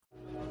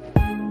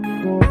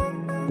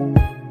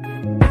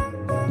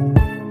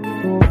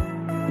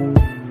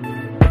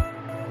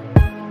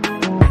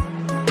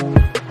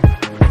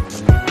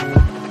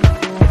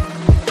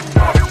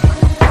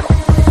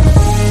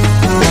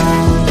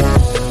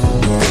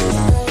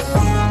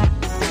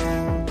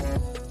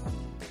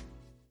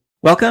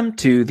Welcome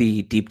to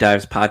the Deep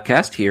Dives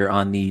podcast here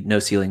on the No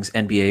Ceilings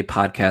NBA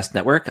Podcast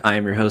Network. I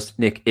am your host,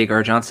 Nick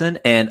Agar Johnson,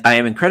 and I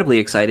am incredibly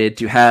excited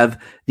to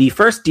have the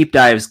first Deep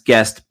Dives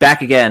guest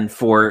back again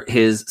for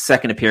his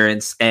second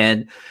appearance,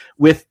 and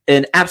with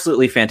an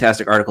absolutely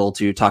fantastic article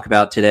to talk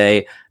about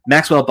today,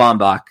 Maxwell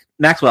Baumbach.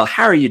 Maxwell,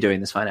 how are you doing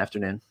this fine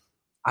afternoon?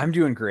 I'm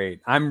doing great.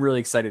 I'm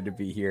really excited to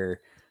be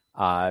here.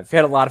 I've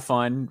had a lot of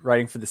fun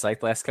writing for the site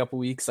the last couple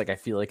weeks. I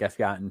feel like I've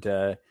gotten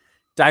to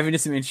dive into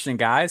some interesting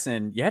guys,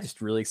 and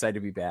just really excited to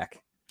be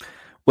back.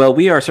 Well,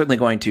 we are certainly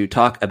going to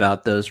talk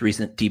about those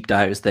recent deep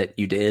dives that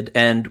you did,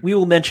 and we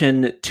will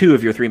mention two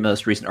of your three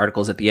most recent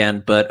articles at the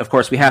end. But of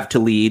course, we have to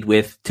lead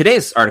with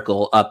today's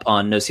article up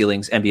on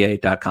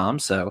NoCeilingsNBA.com.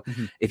 So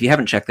if you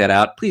haven't checked that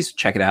out, please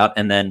check it out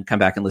and then come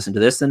back and listen to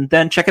this and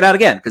then check it out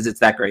again because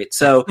it's that great.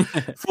 So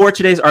for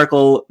today's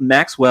article,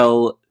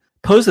 Maxwell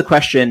posed the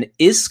question,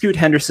 is Scoot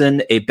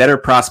Henderson a better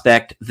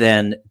prospect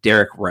than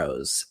Derrick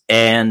Rose?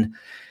 And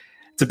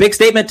it's a big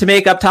statement to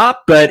make up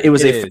top, but it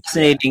was a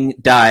fascinating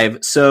dive.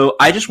 So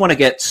I just want to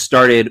get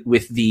started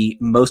with the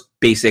most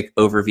basic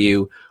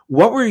overview.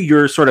 What were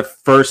your sort of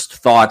first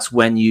thoughts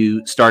when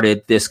you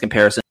started this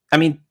comparison? I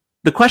mean,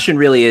 the question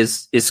really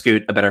is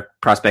Scoot a better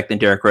prospect than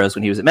Derrick Rose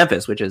when he was at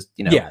Memphis, which is,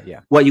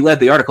 what you led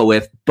the article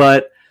with.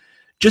 But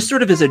just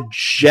sort of as a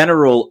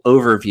general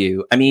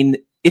overview, I mean,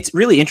 it's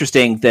really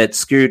interesting that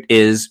Scoot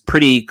is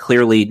pretty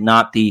clearly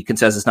not the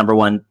consensus number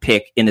one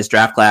pick in this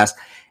draft class.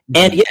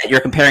 And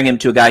you're comparing him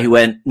to a guy who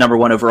went number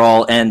one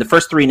overall, and the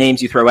first three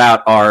names you throw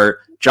out are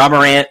John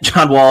Morant,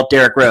 John Wall,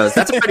 Derrick Rose.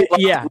 That's a pretty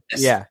long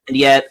list. And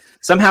yet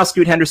somehow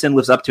Scoot Henderson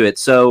lives up to it.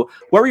 So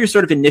what were your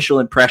sort of initial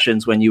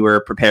impressions when you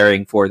were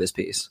preparing for this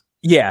piece?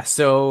 Yeah,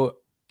 so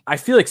I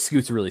feel like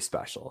Scoot's really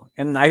special,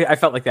 and I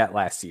felt like that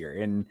last year.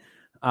 And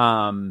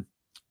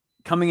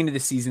coming into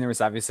the season, there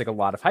was obviously a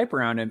lot of hype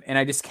around him, and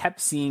I just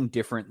kept seeing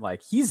different,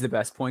 he's the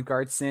best point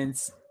guard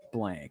since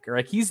blank, or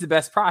he's the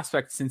best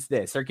prospect since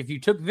this, or if you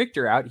took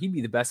Victor out, he'd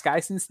be the best guy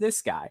since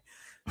this guy.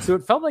 So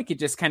it felt like it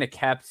just kind of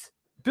kept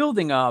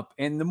building up,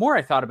 and the more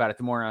I thought about it,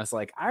 the more I was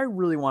like, I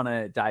really want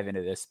to dive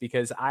into this,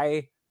 because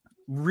I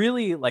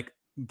really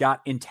got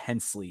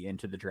intensely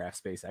into the draft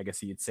space. I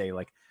guess you'd say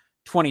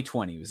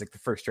 2020 was the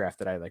first draft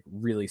that I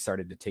really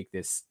started to take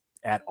this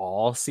at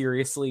all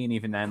seriously, and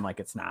even then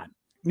it's not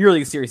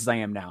nearly as serious as I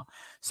am now.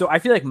 So I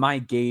feel like my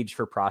gauge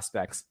for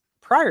prospects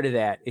prior to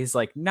that is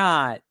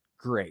not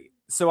great.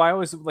 So I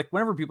always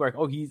whenever people are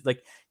oh, he's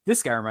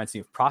this guy reminds me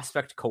of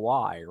Prospect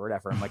Kawhi or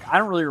whatever. I'm I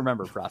don't really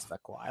remember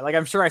Prospect Kawhi.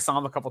 I'm sure I saw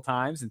him a couple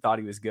times and thought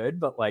he was good,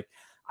 but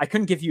I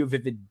couldn't give you a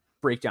vivid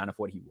breakdown of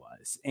what he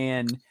was.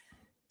 And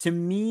to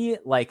me,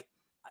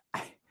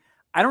 I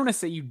don't want to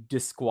say you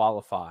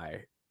disqualify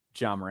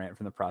John Morant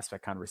from the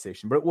prospect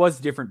conversation, but it was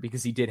different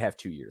because he did have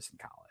 2 years in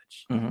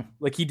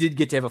college. He did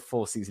get to have a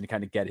full season to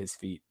kind of get his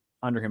feet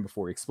under him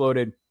before he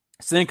exploded.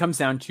 So then it comes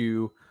down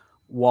to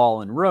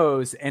Wall and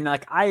Rose. And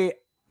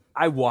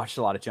I watched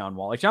a lot of John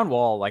Wall. John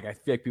Wall, I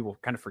feel like people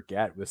kind of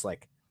forget, was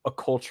a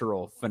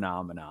cultural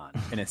phenomenon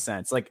in a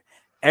sense.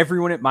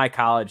 Everyone at my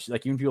college,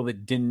 even people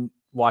that didn't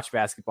watch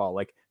basketball,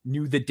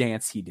 knew the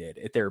dance he did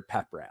at their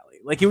pep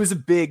rally. He was a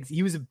big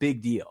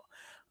deal.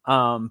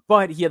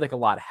 But he had a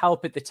lot of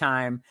help at the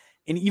time.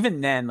 And even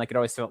then, it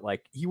always felt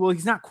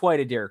he's not quite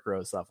a Derrick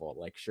Rose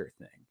level, sure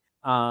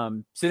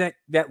thing. So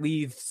that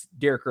leaves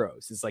Derrick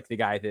Rose is the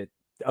guy that,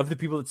 of the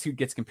people that Scoot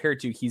gets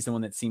compared to, he's the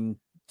one that seemed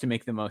to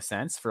make the most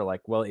sense for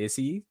well, is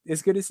he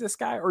as good as this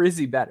guy, or is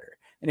he better?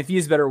 And if he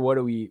is better, what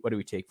do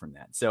we take from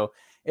that? So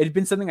it had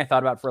been something I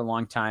thought about for a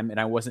long time, and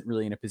I wasn't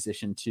really in a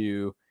position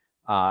to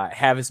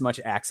have as much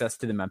access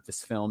to the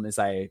Memphis film as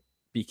I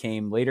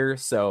became later.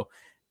 So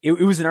it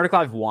was an article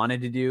I've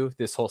wanted to do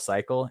this whole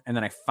cycle, and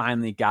then I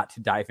finally got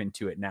to dive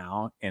into it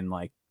now, and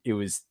it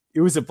was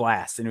a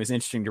blast, and it was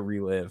interesting to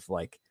relive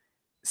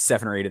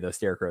 7 or 8 of those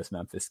Derrick Rose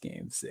Memphis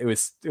games. It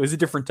was a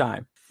different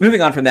time.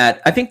 Moving on from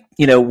that, I think,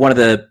 one of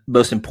the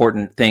most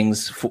important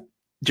things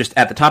just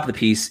at the top of the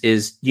piece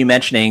is you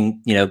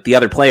mentioning, the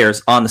other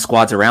players on the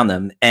squads around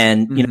them.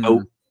 And,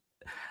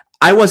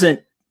 I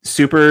wasn't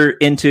super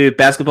into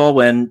basketball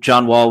when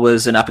John Wall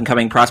was an up and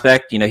coming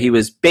prospect. He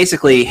was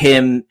basically,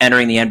 him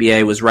entering the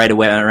NBA was right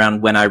away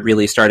around when I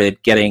really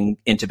started getting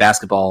into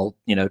basketball,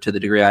 to the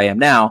degree I am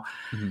now.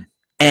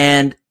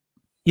 And,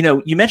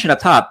 you mentioned up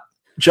top,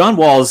 John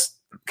Wall's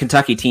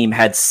Kentucky team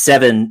had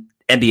 7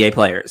 NBA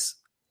players,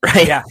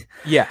 right?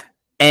 Yeah.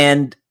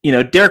 And,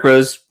 Derrick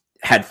Rose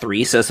had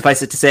 3. So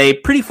suffice it to say,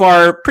 pretty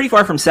far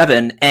from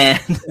 7.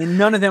 And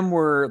none of them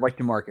were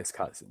DeMarcus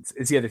Cousins.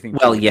 Is the other thing.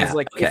 Well, yeah.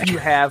 If you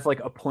have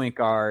a point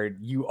guard,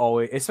 you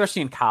always,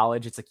 especially in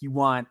college, it's you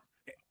want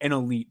an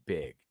elite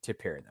big to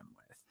pair them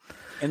with.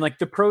 And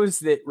the pros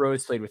that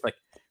Rose played with,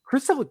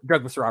 Chris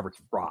Douglas Roberts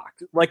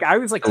rocked. I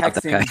was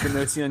texting the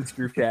No Ceilings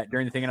group chat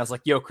during the thing, and I was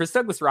yo, Chris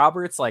Douglas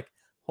Roberts,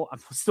 I'm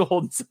still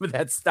holding some of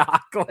that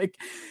stock. Like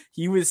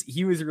he was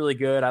really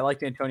good. I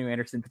liked Antonio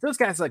Anderson, but those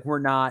guys like were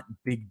not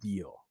big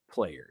deal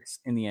players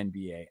in the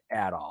NBA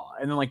at all.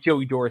 And then like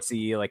Joey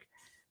Dorsey, like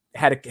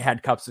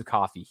had cups of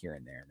coffee here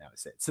and there, and that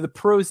was it. So the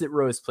pros that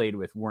Rose played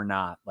with were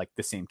not like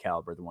the same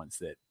caliber, the ones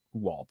that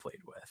Wall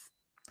played with.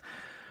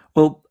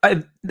 Well,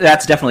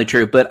 that's definitely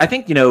true. But I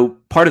think,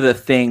 part of the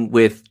thing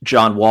with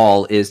John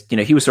Wall is,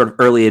 he was sort of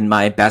early in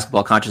my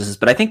basketball consciousness,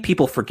 but I think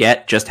people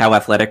forget just how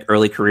athletic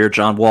early career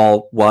John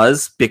Wall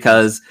was,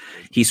 because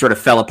he sort of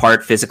fell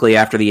apart physically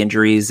after the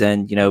injuries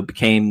and,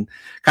 became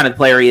kind of the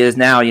player he is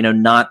now,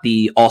 not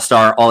the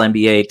all-star,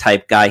 all-NBA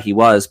type guy he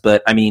was.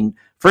 But I mean,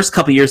 first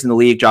couple years in the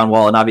league, John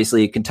Wall, and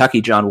obviously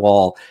Kentucky John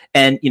Wall,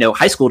 and,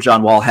 high school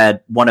John Wall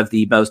had one of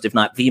the most, if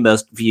not the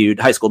most viewed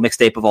high school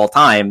mixtape of all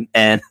time.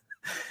 And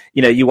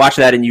you watch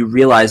that and you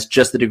realize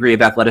just the degree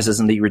of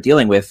athleticism that you were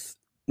dealing with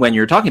when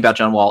you're talking about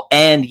John Wall.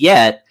 And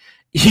yet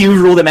you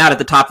rule them out at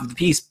the top of the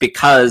piece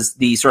because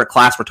the sort of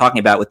class we're talking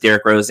about with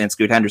Derrick Rose and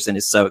Scoot Henderson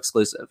is so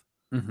exclusive.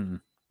 Mm-hmm.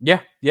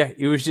 Yeah.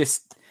 It was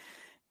just,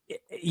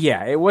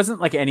 it wasn't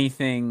like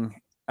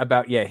anything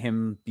about,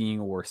 him being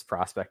a worse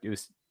prospect. It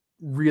was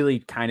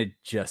really kind of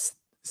just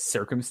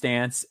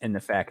circumstance and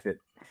the fact that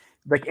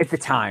like at the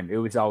time it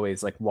was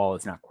always like Wall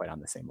is not quite on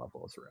the same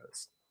level as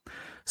Rose.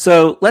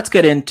 So let's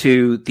get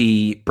into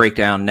the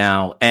breakdown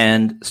now,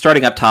 and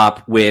starting up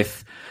top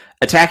with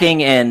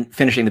attacking and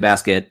finishing at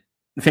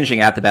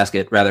the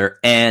basket rather.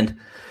 And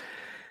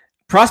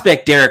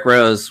prospect Derrick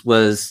Rose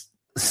was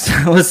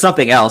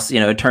something else,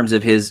 in terms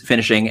of his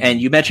finishing.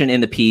 And you mentioned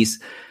in the piece,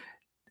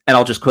 and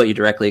I'll just quote you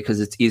directly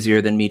because it's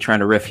easier than me trying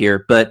to riff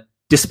here, but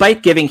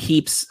despite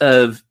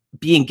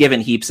being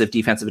given heaps of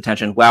defensive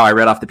attention. Wow, I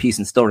read off the piece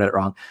and still read it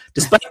wrong.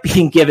 Despite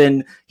being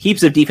given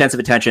heaps of defensive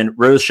attention,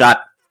 Rose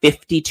shot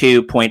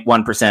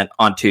 52.1%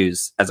 on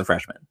twos as a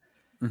freshman.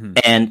 Mm-hmm.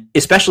 And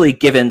especially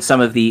given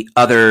some of the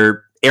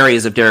other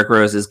areas of Derrick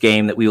Rose's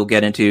game that we will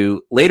get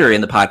into later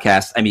in the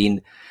podcast, I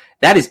mean,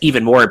 that is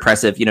even more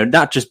impressive,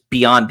 not just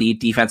beyond the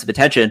defensive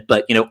attention,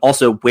 but,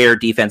 also where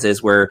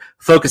defenses were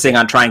focusing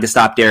on trying to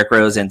stop Derrick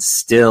Rose and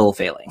still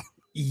failing.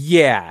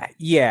 Yeah.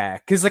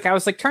 Because like I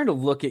was like trying to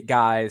look at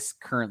guys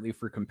currently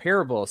for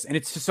comparables, and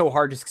it's just so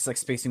hard just because like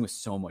spacing was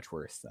so much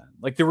worse then.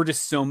 Like there were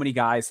just so many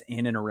guys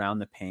in and around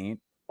the paint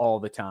all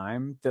the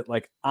time that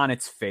like on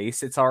its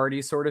face it's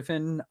already sort of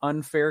an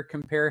unfair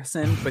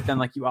comparison. But then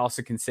like you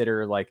also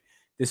consider like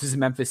this was a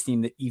Memphis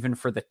team that even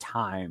for the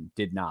time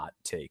did not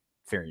take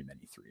very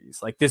many threes.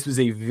 Like this was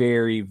a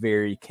very,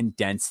 very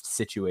condensed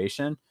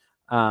situation.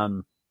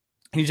 And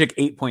he took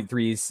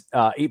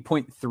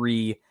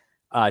 8.3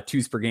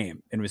 twos per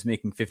game and was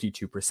making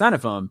 52%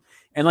 of them.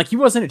 And like, he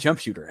wasn't a jump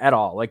shooter at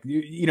all. Like,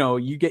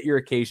 you get your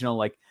occasional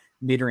like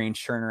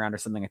mid-range turnaround or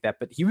something like that,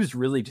 but he was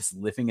really just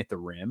living at the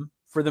rim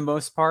for the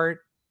most part.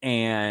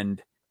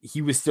 And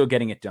he was still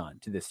getting it done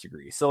to this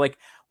degree. So like,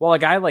 while a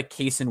guy like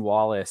Cason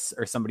Wallace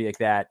or somebody like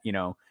that,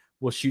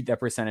 will shoot that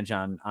percentage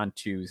on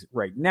twos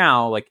right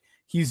now, like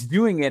he's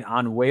doing it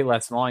on way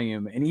less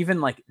volume. And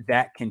even like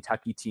that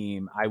Kentucky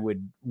team, I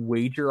would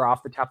wager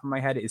off the top of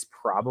my head, is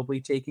probably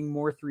taking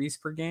more threes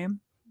per game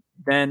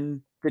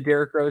than the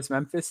Derrick Rose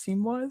Memphis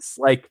team was.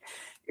 Like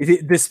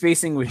the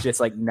spacing was just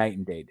like night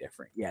and day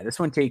different. Yeah. This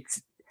one takes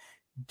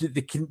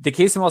the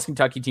Cason Wallace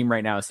Kentucky team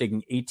right now is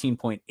taking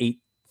 18.8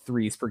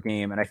 threes per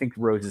game. And I think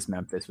Rose's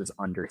Memphis was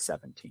under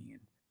 17.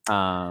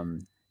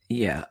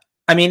 Yeah.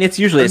 I mean, it's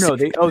usually they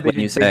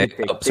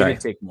did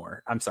take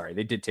more. I'm sorry.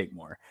 They did take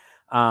more.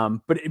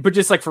 But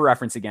just like for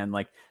reference again,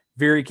 like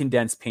very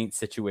condensed paint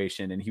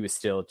situation, and he was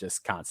still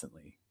just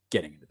constantly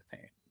getting into the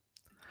paint.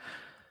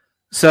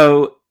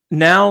 So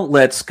now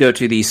let's go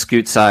to the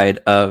Scoot side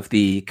of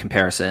the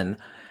comparison.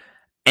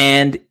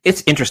 And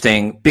it's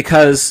interesting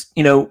because,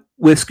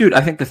 with Scoot,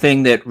 I think the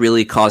thing that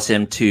really caused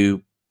him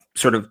to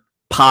sort of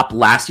pop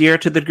last year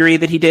to the degree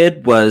that he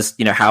did was,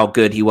 how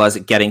good he was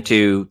at getting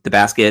to the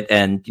basket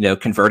and,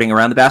 converting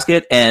around the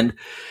basket. And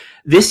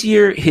this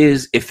year,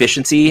 his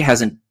efficiency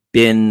hasn't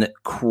been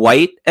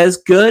quite as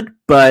good,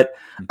 but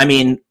I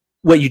mean,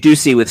 what you do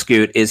see with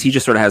Scoot is he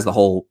just sort of has the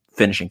whole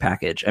finishing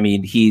package. I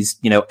mean, he's,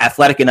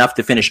 athletic enough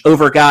to finish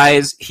over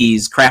guys.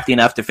 He's crafty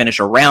enough to finish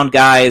around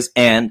guys,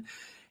 and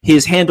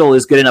his handle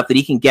is good enough that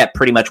he can get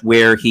pretty much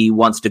where he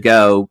wants to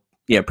go,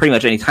 pretty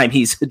much anytime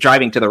he's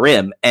driving to the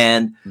rim.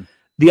 And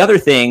the other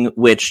thing,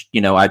 which,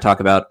 I talk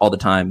about all the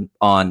time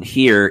on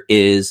here,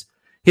 is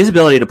his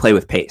ability to play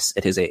with pace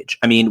at his age.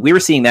 I mean, we were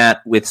seeing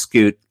that with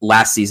Scoot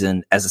last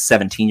season as a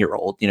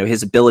 17-year-old,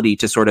 his ability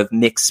to sort of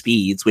mix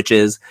speeds, which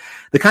is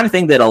the kind of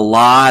thing that a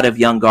lot of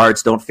young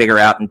guards don't figure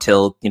out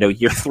until,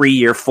 year 3,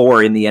 year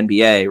 4 in the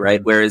NBA,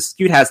 right? Whereas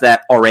Scoot has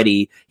that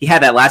already. He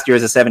had that last year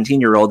as a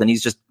 17-year-old, and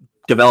he's just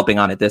developing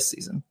on it this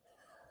season.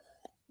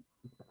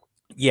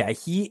 Yeah,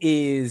 he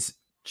is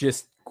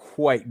just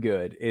quite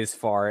good as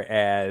far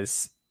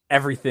as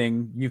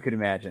everything you could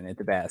imagine at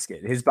the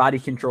basket. His body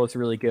control is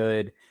really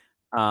good.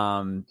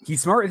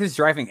 He's smart with his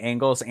driving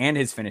angles and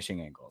his finishing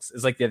angles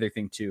is like the other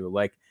thing too,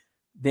 like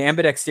the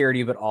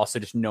ambidexterity, but also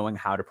just knowing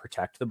how to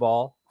protect the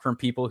ball from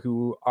people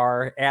who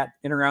are at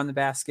and around the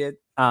basket.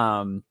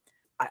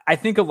 I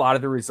think a lot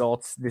of the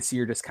results this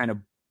year just kind of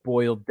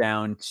boiled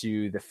down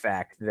to the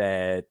fact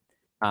that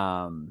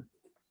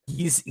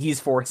he's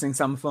forcing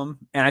some of them.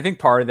 And I think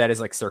part of that is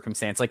like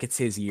circumstance, like it's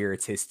his year,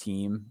 it's his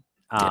team.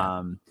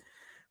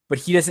 But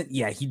he doesn't,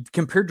 he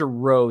compared to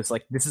Rose,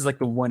 like this is like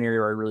the one area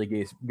where I really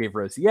gave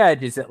Rose the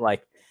edge, is that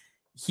like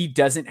he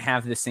doesn't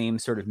have the same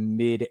sort of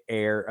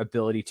mid-air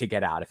ability to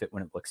get out of it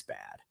when it looks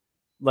bad.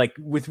 Like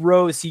with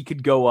Rose, he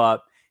could go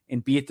up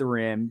and be at the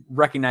rim,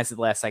 recognize at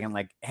the last second,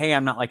 like, hey,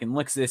 I'm not liking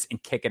looks this,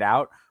 and kick it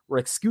out. Where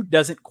like Scoot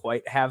doesn't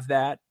quite have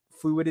that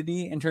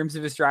fluidity in terms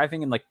of his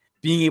driving and like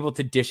being able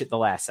to dish at the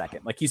last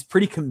second. Like he's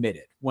pretty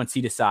committed once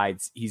he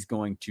decides he's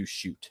going to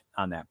shoot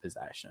on that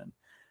possession.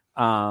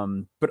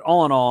 But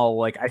all in all,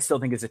 like I still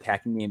think his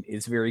attacking game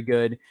is very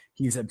good.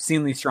 He's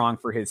obscenely strong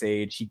for his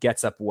age. He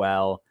gets up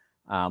well.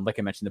 Like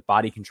I mentioned, the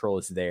body control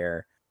is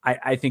there.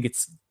 I think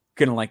it's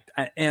gonna like,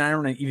 and I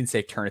don't even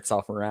say turn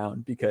itself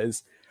around,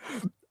 because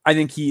I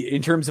think he,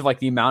 in terms of like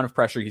the amount of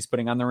pressure he's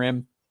putting on the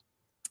rim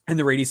and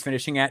the rate he's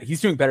finishing at,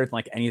 he's doing better than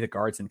like any of the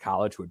guards in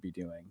college would be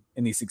doing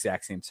in these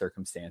exact same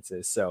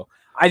circumstances. So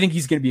I think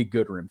he's going to be a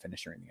good rim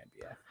finisher in the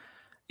NBA.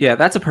 Yeah,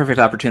 that's a perfect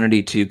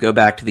opportunity to go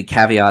back to the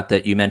caveat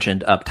that you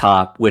mentioned up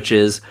top, which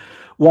is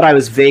what I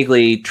was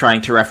vaguely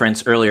trying to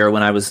reference earlier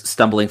when I was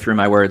stumbling through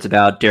my words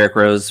about Derrick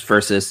Rose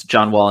versus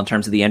John Wall in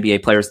terms of the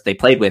NBA players that they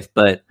played with.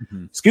 But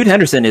Scoot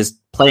Henderson is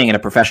playing in a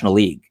professional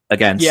league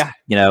against,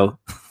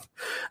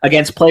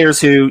 against players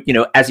who,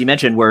 as you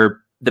mentioned,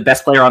 were the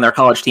best player on their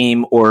college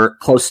team or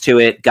close to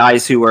it,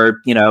 guys who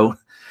are,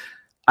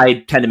 I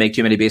tend to make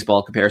too many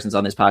baseball comparisons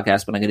on this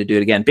podcast, but I'm going to do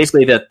it again.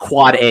 Basically the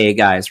quad A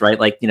guys, right?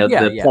 Like,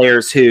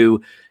 players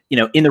who,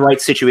 in the right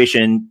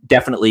situation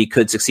definitely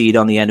could succeed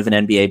on the end of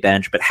an NBA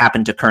bench, but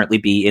happen to currently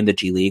be in the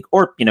G League,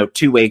 or,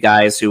 two-way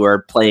guys who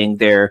are playing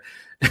their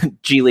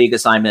G League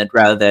assignment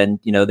rather than,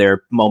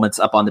 their moments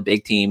up on the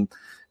big team.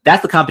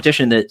 That's the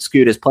competition that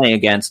Scoot is playing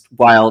against,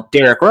 while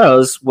Derrick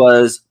Rose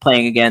was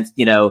playing against,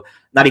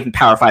 not even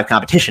Power 5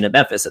 competition at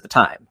Memphis at the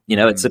time.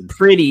 It's a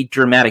pretty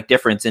dramatic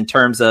difference in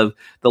terms of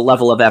the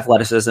level of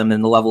athleticism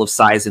and the level of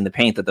size in the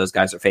paint that those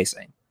guys are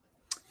facing.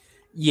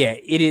 Yeah,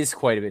 it is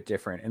quite a bit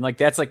different. And like,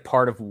 that's like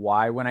part of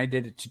why when I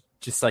did it to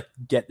just like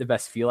get the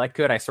best feel I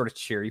could, I sort of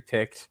cherry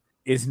picked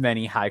as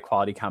many high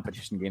quality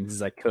competition games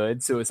as I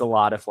could. So it was a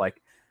lot of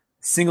like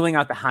singling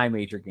out the high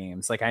major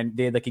games. Like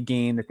they had like a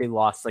game that they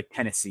lost like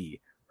Tennessee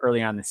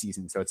early on in the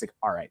season. So it's like,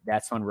 all right,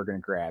 that's one we're going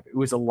to grab. It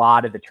was a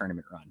lot of the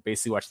tournament run,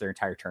 basically watched their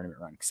entire tournament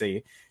run. Cause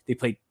they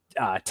played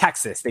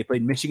Texas, they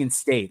played Michigan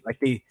State.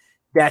 Like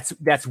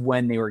that's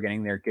when they were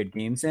getting their good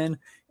games in.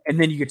 And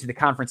then you get to the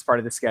conference part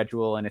of the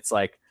schedule and it's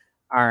like,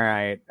 all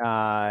right,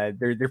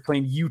 they're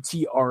playing UT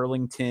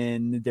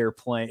Arlington. They're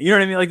playing, you know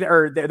what I mean? Like,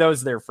 that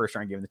was their first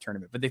round game in the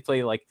tournament, but they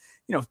play like,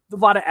 a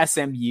lot of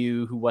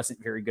SMU who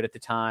wasn't very good at the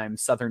time,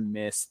 Southern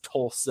Miss,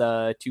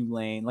 Tulsa,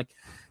 Tulane, like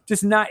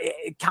just not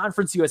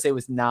Conference USA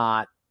was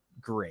not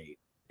great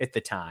at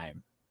the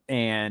time.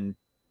 And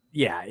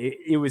yeah,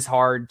 it was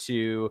hard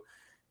to,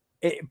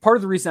 part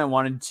of the reason I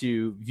wanted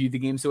to view the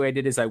games the way I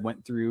did is I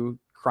went through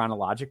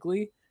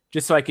chronologically,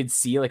 just so I could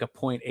see like a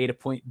point A to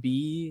point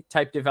B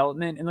type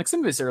development. And like some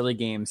of his early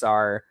games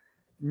are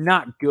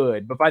not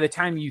good, but by the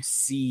time you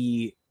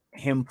see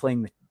him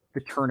playing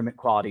the tournament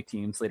quality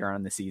teams later on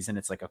in the season,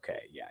 it's like,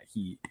 okay, yeah,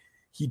 he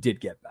did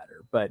get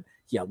better. But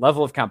yeah,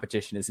 level of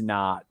competition is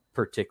not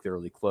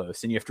particularly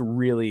close. And you have to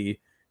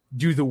really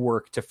do the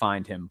work to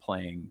find him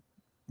playing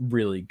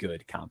really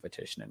good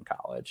competition in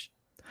college.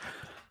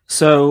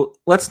 So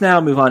let's now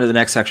move on to the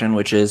next section,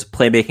 which is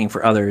playmaking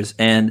for others.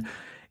 And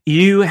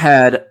you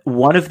had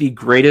one of the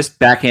greatest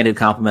backhanded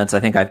compliments I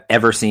think I've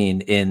ever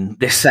seen in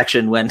this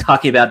section when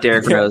talking about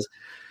Derrick Rose.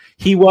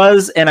 He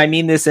was, and I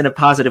mean this in a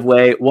positive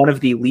way, one of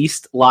the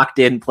least locked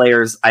in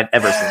players I've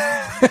ever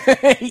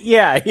seen.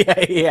 Yeah.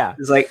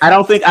 It's like, I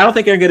don't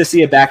think you're going to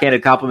see a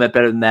backhanded compliment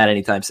better than that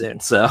anytime soon.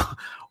 So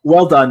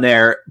well done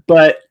there.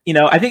 But,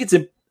 I think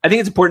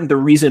it's important. The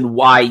reason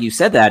why you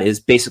said that is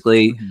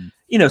basically,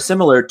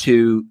 similar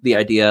to the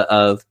idea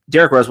of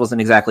Derrick Rose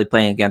wasn't exactly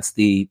playing against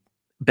the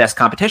best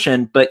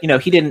competition, but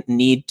he didn't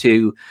need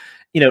to,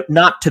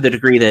 not to the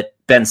degree that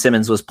Ben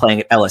Simmons was playing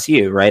at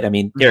LSU, right? I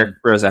mean, Derrick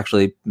Rose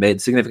actually made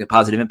significant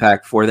positive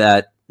impact for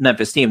that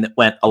Memphis team that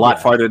went a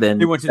lot farther than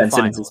Ben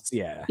Simmons.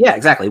 Yeah,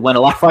 exactly. Went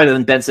a lot farther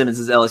than Ben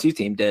Simmons' LSU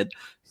team did,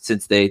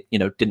 since they,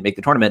 didn't make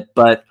the tournament.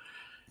 But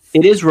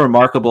it is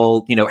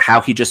remarkable,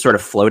 how he just sort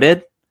of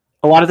floated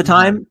a lot of the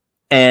time,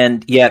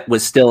 and yet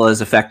was still as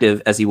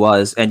effective as he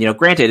was. And,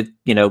 granted,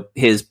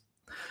 his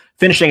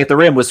finishing at the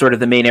rim was sort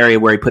of the main area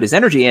where he put his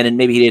energy in, and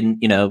maybe he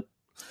didn't,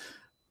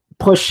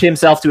 push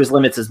himself to his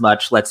limits as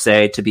much, let's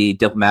say, to be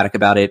diplomatic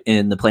about it,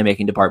 in the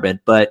playmaking department.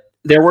 But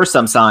there were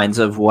some signs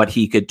of what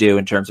he could do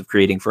in terms of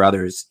creating for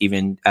others,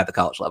 even at the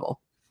college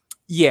level.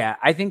 Yeah,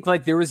 I think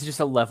like there was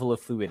just a level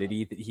of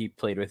fluidity that he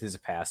played with as a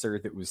passer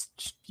that was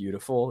just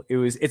beautiful.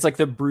 It's like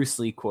the Bruce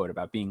Lee quote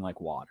about being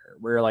like water,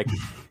 where like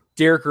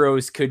Derrick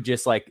Rose could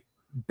just like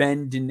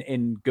bend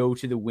and go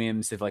to the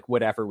whims of like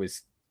whatever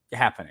was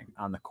happening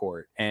on the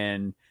court.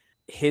 And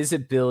his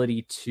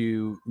ability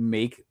to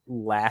make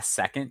last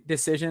second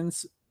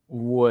decisions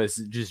was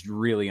just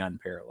really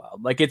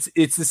unparalleled. Like it's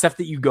the stuff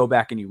that you go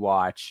back and you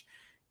watch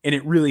and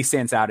it really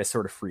stands out as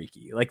sort of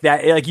freaky. Like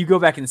that, like you go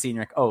back and see and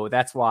you're like, oh,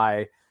 that's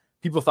why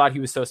people thought he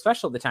was so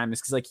special at the time,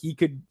 is because like he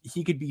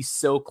could be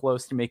so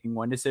close to making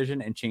one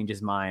decision and change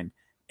his mind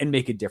and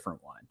make a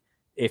different one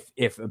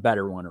if a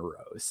better one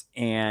arose.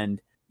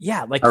 And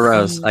yeah, like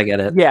arose, I get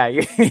it. Yeah,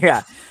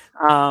 yeah.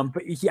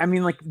 But I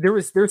mean, like there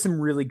was some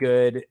really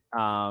good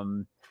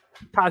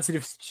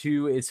positives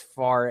too, as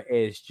far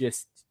as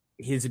just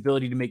his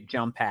ability to make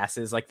jump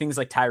passes, like things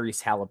like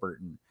Tyrese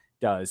Halliburton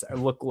does.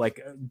 Look like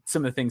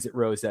some of the things that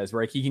Rose does,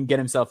 where like he can get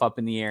himself up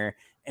in the air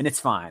and it's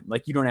fine.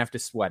 Like you don't have to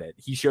sweat it.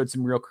 He showed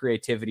some real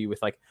creativity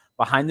with like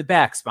behind the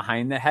backs,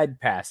 behind the head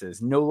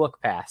passes, no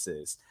look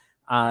passes.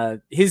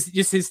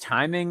 His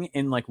timing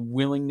and like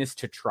willingness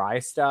to try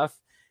stuff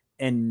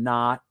and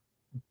not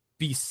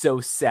be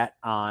so set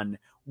on,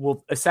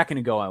 well, a second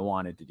ago I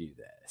wanted to do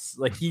this.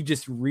 Like he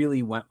just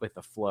really went with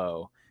the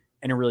flow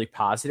in a really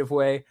positive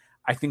way.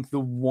 I think the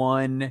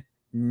one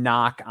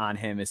knock on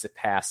him as a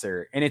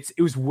passer, and it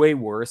was way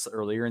worse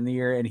earlier in the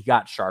year, and he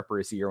got sharper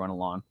as the year went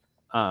along,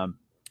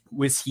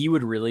 was he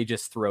would really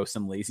just throw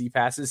some lazy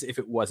passes if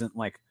it wasn't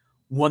like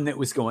one that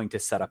was going to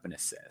set up an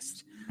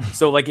assist.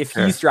 So like if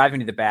he's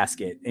driving to the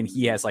basket and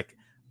he has like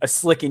a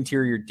slick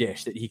interior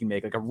dish that he can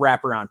make, like a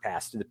wraparound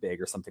pass to the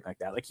big or something like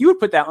that, like he would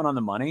put that one on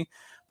the money.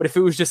 But if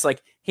it was just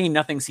like, hey,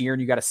 nothing's here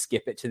and you got to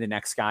skip it to the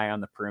next guy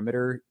on the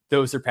perimeter,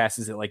 those are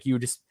passes that like you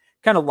would just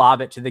kind of lob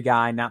it to the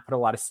guy, not put a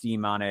lot of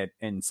steam on it,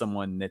 and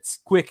someone that's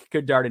quick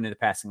could dart into the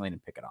passing lane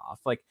and pick it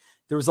off. Like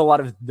there was a lot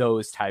of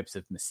those types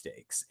of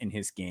mistakes in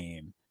his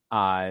game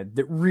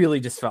that really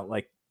just felt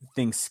like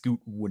things Scoot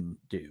wouldn't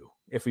do,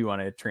 if we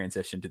want to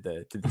transition to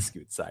the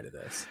Scoot side of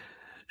this.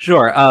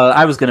 Sure.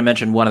 I was going to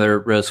mention one other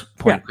Rose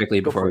point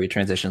quickly before we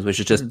transition, which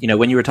is just,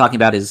 when you were talking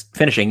about his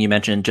finishing, you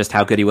mentioned just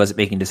how good he was at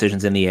making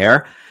decisions in the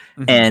air.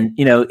 Mm-hmm. And,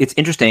 it's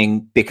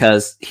interesting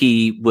because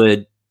he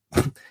would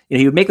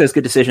make those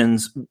good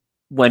decisions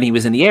when he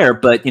was in the air.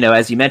 But,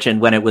 as you mentioned,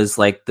 when it was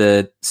like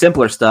the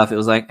simpler stuff, it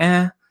was like,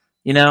 I'm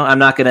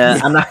not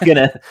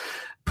gonna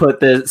put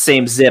the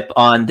same zip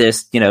on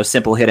this,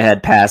 simple hit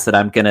ahead pass that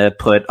I'm going to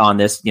put on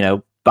this,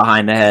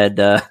 behind the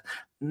head,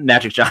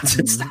 Magic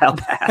Johnson style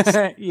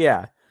pass.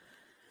 Yeah.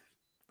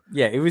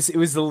 It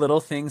was the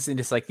little things and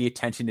just like the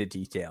attention to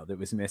detail that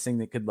was missing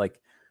that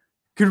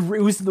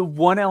it was the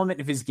one element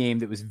of his game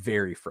that was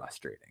very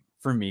frustrating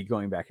for me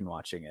going back and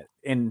watching it.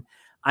 And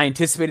I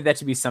anticipated that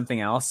to be something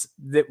else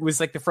that was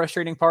like the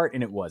frustrating part,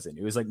 and it wasn't.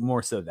 It was like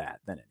more so that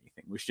than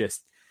anything. It was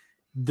just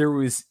there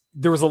was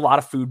a lot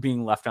of food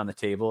being left on the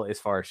table as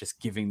far as just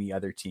giving the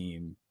other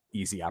team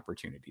easy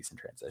opportunities in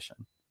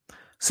transition.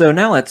 So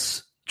now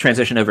let's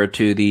transition over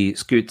to the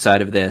Scoot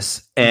side of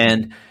this.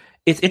 And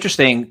it's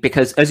interesting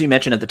because, as you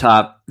mentioned at the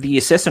top, the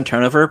assist and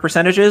turnover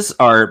percentages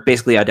are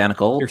basically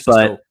identical. They're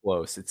so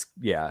close.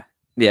 Yeah,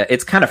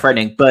 it's kind of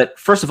frightening. But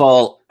first of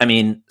all, I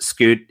mean,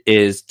 Scoot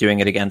is doing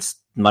it against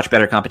much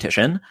better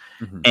competition,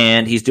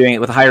 and he's doing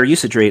it with a higher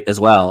usage rate as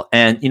well.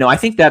 And, I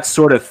think that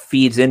sort of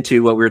feeds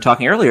into what we were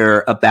talking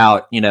earlier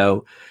about,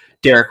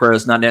 Derrick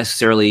Rose not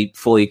necessarily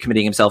fully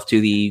committing himself to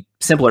the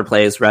simpler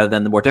plays rather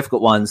than the more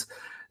difficult ones.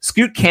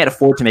 Scoot can't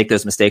afford to make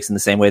those mistakes in the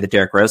same way that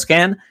Derrick Rose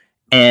can.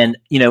 And,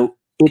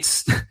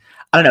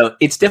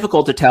 it's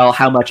difficult to tell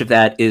how much of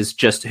that is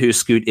just who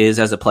Scoot is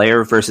as a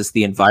player versus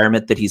the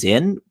environment that he's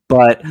in.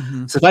 But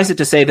suffice it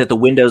to say that the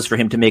windows for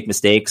him to make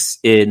mistakes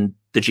in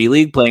the G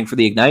League playing for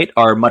the Ignite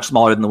are much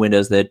smaller than the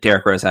windows that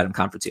Derrick Rose had in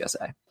Conference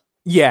USA.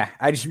 Yeah,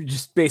 I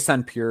just based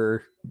on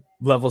pure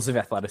levels of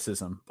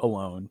athleticism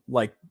alone,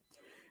 like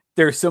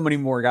there are so many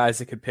more guys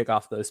that could pick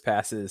off those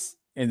passes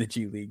in the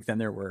G League than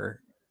there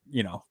were,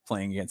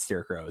 playing against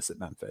Derrick Rose at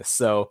Memphis.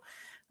 So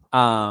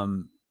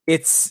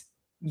it's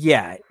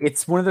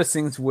one of those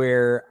things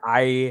where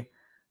I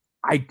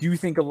do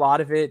think a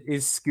lot of it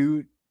is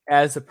Scoot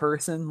as a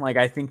person. Like,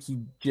 I think he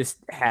just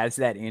has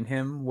that in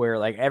him where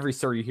like every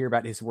story you hear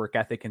about his work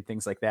ethic and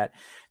things like that,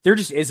 there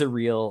just is a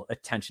real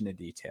attention to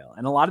detail.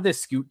 And a lot of the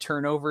Scoot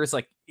turnovers,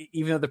 like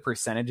even though the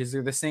percentages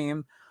are the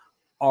same,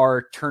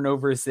 are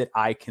turnovers that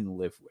I can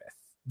live with,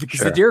 because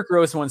the Derrick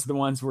Rose ones are the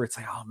ones where it's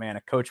like, oh man,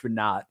 a coach would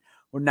not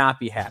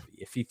be happy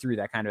if he threw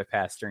that kind of a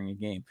pass during a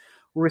game.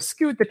 Whereas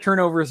Scoot, the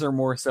turnovers are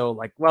more so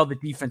like, well, the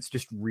defense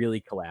just really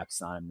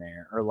collapsed on him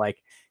there. Or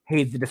like,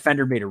 hey, the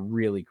defender made a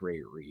really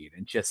great read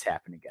and just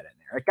happened to get in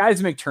there. Like,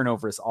 guys make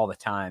turnovers all the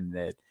time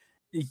that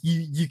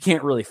you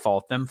can't really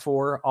fault them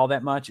for all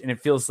that much. And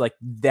it feels like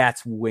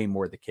that's way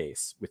more the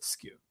case with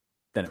Scoot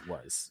than it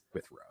was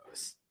with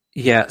Rose.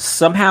 Yeah,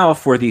 somehow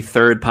for the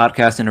third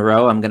podcast in a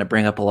row, I'm going to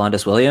bring up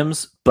Alondas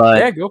Williams. But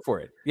yeah, go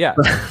for it. Yeah.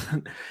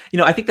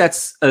 I think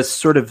that's a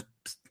sort of,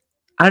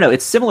 I don't know,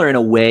 it's similar in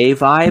a way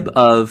vibe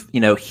of,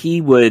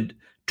 he would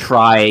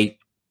try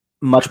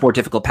much more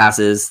difficult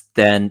passes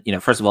than,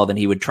 first of all, than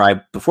he would try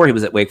before he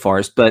was at Wake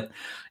Forest, but,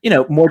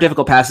 more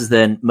difficult passes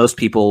than most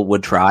people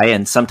would try.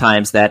 And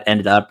sometimes that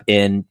ended up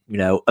in,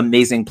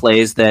 amazing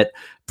plays that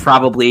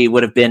probably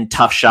would have been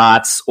tough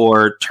shots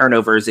or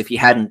turnovers if he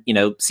hadn't,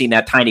 seen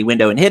that tiny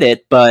window and hit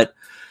it. But,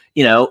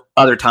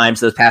 other times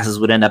those passes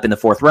would end up in the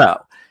fourth row.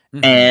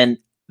 Mm-hmm. And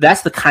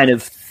that's the kind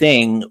of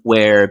thing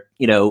where,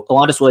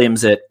 Alondas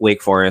Williams at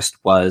Wake Forest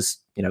was,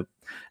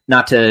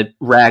 not to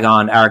rag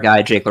on our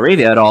guy, Jake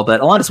LaRavia at all, but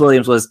Alondas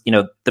Williams was,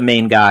 the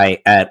main guy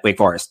at Wake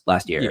Forest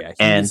last year.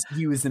 Yeah,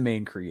 he was the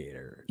main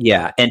creator.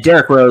 Yeah. And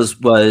Derrick Rose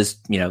was,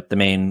 the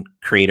main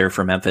creator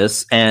for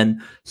Memphis,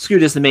 and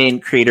Scoot is the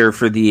main creator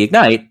for the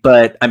Ignite.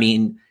 But I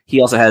mean,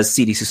 he also has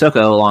CD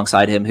Sissoko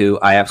alongside him, who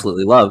I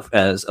absolutely love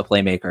as a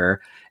playmaker.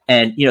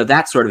 And,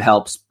 that sort of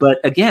helps. But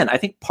again, I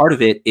think part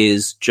of it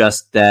is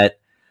just that,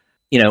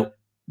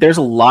 there's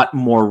a lot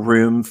more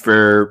room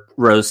for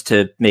Rose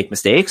to make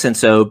mistakes. And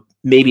so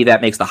maybe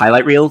that makes the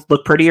highlight reel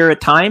look prettier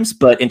at times.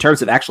 But in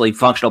terms of actually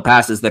functional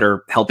passes that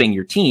are helping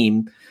your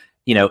team,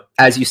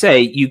 as you say,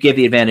 you give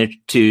the advantage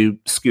to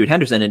Scoot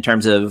Henderson in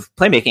terms of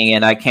playmaking.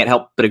 And I can't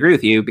help but agree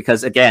with you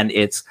because, again,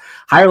 it's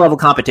higher level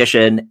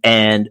competition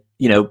and,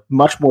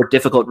 much more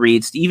difficult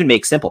reads to even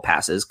make simple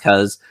passes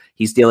because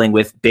he's dealing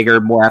with bigger,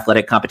 more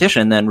athletic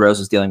competition than Rose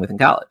was dealing with in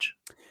college.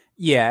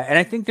 Yeah. And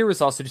I think there was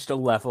also just a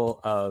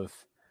level of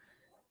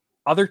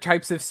other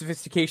types of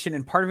sophistication,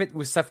 and part of it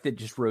was stuff that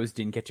just Rose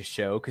didn't get to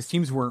show because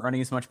teams weren't running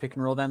as much pick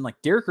and roll then.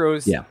 Like Derrick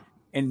Rose,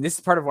 and this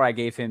is part of what I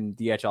gave him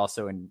the edge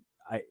also, and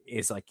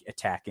is like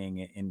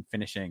attacking and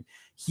finishing.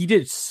 He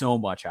did so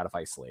much out of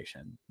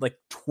isolation. Like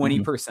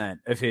 20%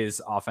 of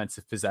his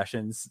offensive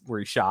possessions where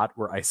he shot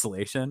were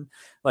isolation.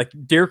 Like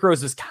Derrick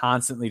Rose was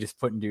constantly just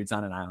putting dudes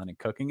on an island and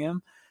cooking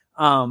him.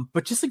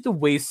 But just like the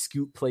way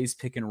Scoot plays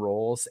pick and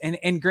rolls,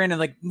 and granted,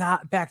 like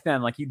not back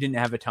then, like you didn't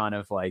have a ton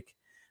of like,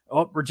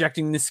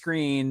 rejecting the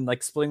screen,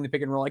 like splitting the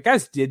pick and roll. Like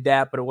guys did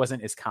that, but it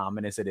wasn't as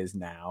common as it is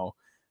now.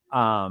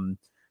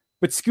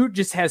 But Scoot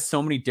just has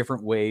so many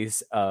different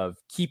ways of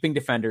keeping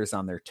defenders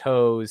on their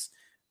toes.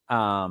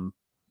 And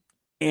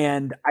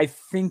I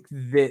think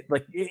that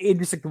like it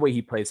just like the way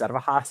he plays out of a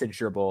hostage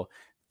dribble,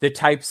 the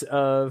types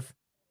of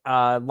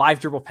live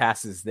dribble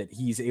passes that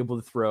he's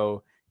able to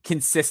throw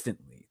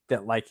consistently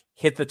that like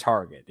hit the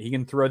target. He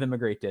can throw them a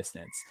great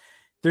distance.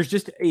 There's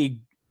just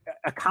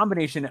a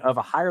combination of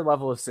a higher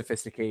level of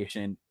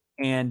sophistication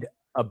and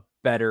a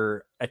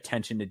better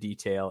attention to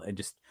detail and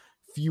just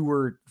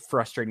fewer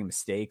frustrating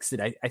mistakes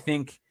that I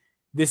think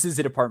this is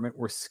a department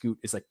where Scoot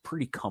is like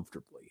pretty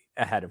comfortably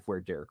ahead of where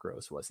Derrick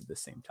Rose was at the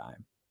same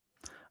time.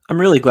 I'm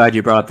really glad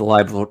you brought up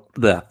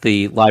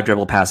the live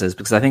dribble passes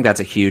because I think that's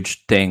a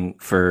huge thing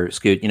for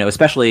Scoot,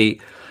 especially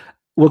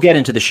we'll get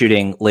into the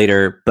shooting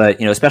later, but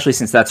especially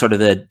since that's sort of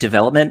the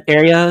development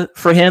area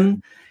for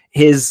him.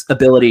 His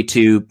ability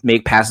to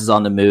make passes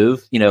on the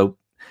move,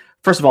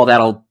 first of all,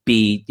 that'll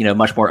be,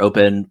 much more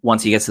open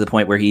once he gets to the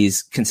point where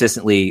he's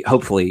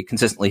hopefully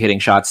consistently hitting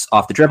shots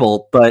off the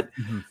dribble. But,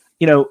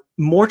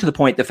 more to the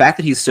point, the fact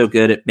that he's so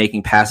good at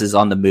making passes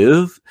on the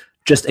move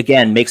just,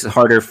 again, makes it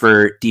harder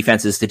for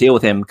defenses to deal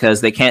with him because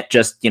they can't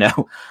just,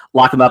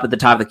 lock him up at the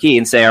top of the key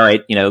and say, all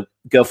right,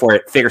 go for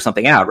it, figure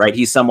something out, right?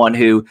 He's someone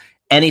who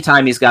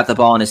anytime he's got the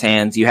ball in his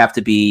hands, you have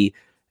to be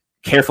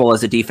careful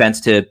as a defense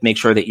to make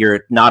sure that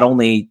you're not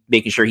only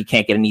making sure he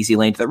can't get an easy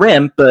lane to the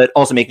rim, but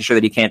also making sure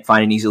that he can't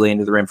find an easy lane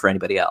to the rim for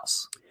anybody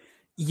else.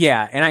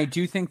 Yeah. And I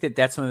do think that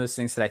that's one of those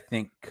things that I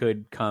think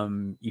could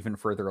come even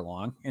further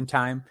along in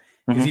time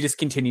because he just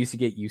continues to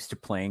get used to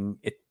playing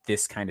at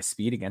this kind of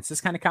speed against this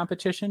kind of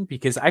competition,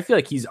 because I feel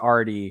like he's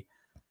already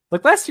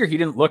like last year, he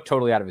didn't look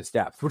totally out of his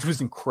depth, which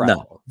was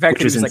incredible. No, in fact,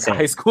 he was like a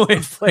high school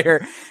age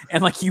player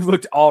and like he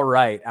looked all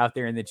right out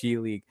there in the G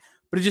League.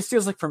 But it just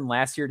feels like from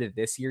last year to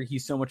this year,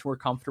 he's so much more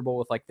comfortable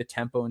with like the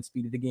tempo and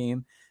speed of the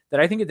game that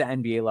I think at the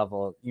NBA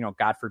level,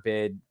 God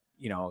forbid,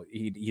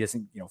 he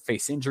doesn't,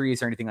 face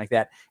injuries or anything like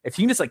that. If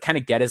he can just like kind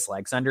of get his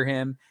legs under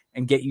him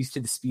and get used to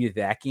the speed of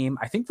that game,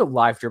 I think the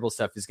live dribble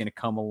stuff is going to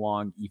come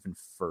along even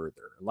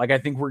further. Like, I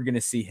think we're going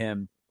to see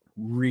him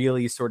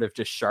really sort of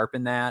just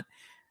sharpen that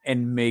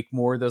and make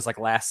more of those like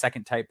last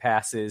second type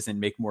passes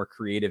and make more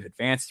creative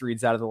advanced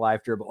reads out of the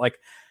live dribble. Like,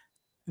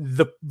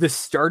 the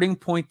starting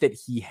point that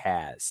he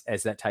has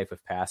as that type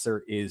of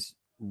passer is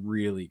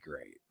really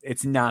great.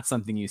 It's not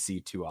something you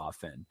see too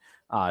often,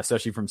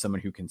 especially from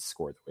someone who can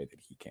score the way that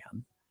he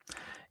can.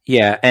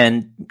 Yeah,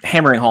 and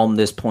hammering home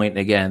this point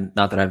again,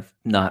 not that I've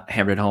not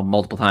hammered it home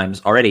multiple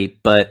times already,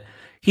 but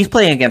he's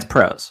playing against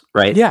pros,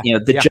 right? Yeah.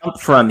 The jump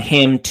from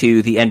him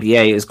to the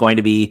NBA is going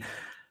to be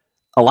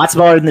a lot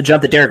smaller than the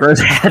jump that Derrick Rose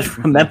had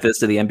from Memphis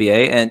to the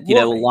NBA, and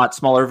a lot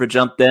smaller of a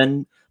jump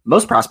than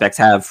most prospects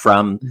have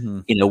from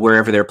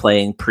wherever they're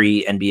playing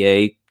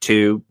pre-NBA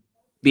to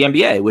the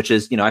NBA, which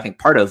is I think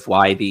part of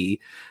why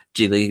the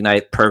G League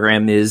Ignite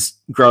program is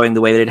growing the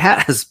way that it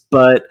has.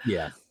 But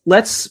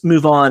let's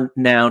move on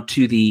now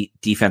to the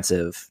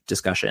defensive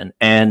discussion.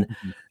 And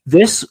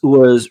this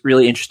was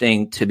really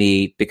interesting to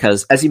me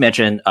because, as you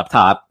mentioned up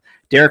top,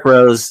 Derrick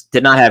Rose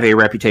did not have a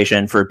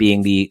reputation for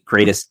being the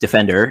greatest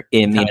defender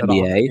in the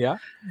NBA. Yeah.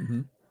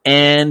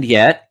 And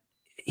yet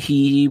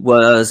he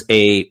was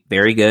a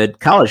very good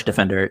college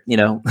defender.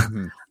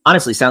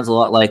 Honestly, sounds a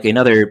lot like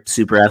another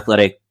super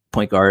athletic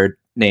point guard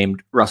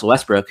named Russell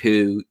Westbrook,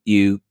 who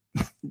you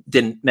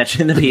didn't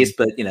mention in the piece,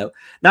 but,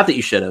 not that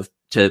you should have,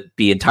 to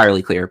be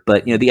entirely clear.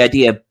 But, the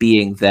idea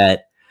being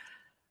that,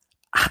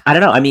 I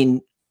don't know. I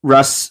mean,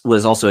 Russ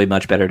was also a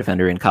much better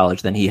defender in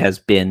college than he has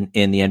been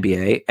in the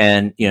NBA.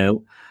 And,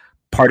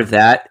 part of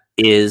that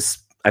is,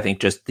 I think,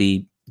 just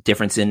the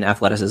difference in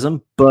athleticism.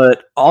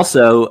 But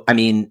also, I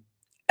mean,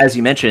 as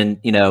you mentioned,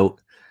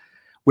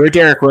 where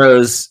Derrick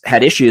Rose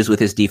had issues with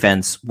his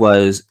defense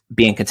was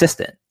being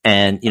consistent.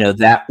 And,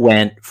 that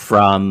went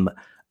from,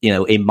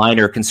 a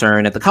minor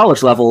concern at the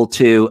college level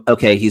to,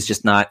 okay, he's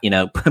just not,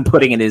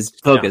 putting in his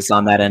focus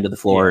on that end of the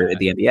floor at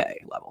the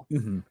NBA level.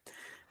 Mm-hmm.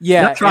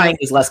 Yeah. Not trying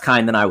is less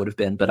kind than I would have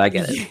been, but I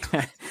get it.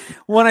 Yeah.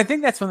 Well, and I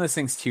think that's one of those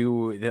things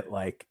too, that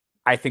like,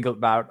 I think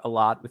about a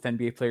lot with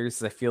NBA players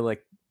is I feel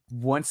like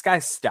once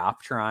guys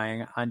stop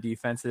trying on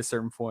defense at a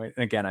certain point,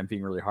 and again, I'm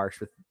being really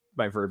harsh with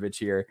my verbiage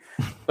here,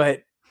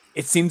 but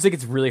it seems like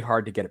it's really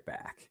hard to get it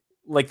back.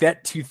 Like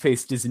that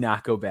toothpaste does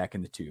not go back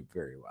in the tube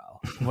very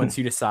well. Once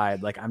you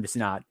decide, like, I'm just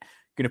not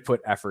going to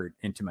put effort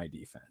into my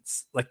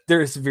defense. Like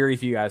there's very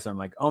few guys where I'm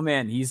like, oh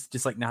man, he's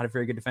just like not a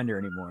very good defender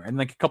anymore. And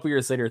like a couple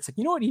years later, it's like,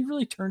 you know what? He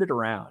really turned it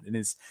around and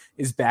is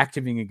back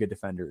to being a good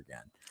defender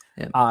again.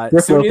 Yeah.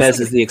 Rick Lopez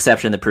is the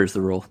exception that proves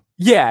the rule.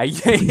 Yeah.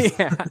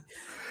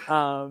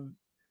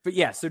 But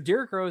yeah, so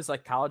Derrick Rose,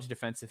 like college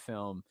defensive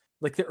film,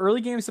 like the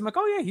early games, I'm like,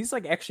 oh yeah, he's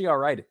like actually all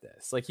right at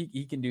this. Like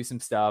he can do some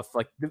stuff.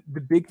 Like the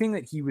big thing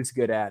that he was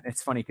good at, and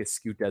it's funny because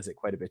Scoot does it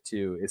quite a bit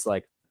too, is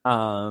like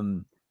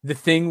the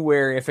thing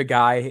where if a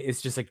guy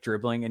is just like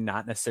dribbling and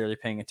not necessarily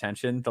paying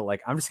attention, the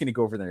I'm just gonna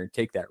go over there and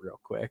take that real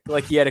quick.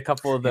 Like he had a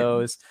couple of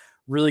those,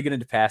 really good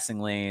into passing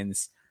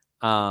lanes.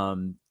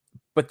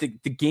 But the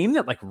game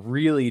that like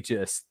really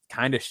just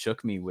kind of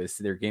shook me was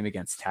their game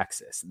against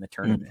Texas in the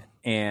tournament.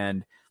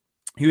 And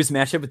he was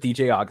matched up with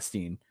DJ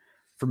Augustine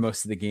for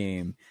most of the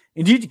game.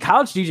 And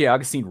college DJ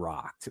Augustine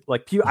rocked.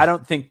 Like I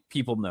don't think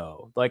people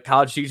know. Like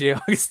college DJ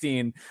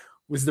Augustine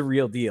was the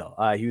real deal.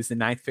 He was the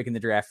 9th pick in the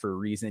draft for a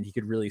reason. He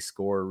could really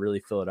score, really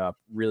fill it up,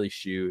 really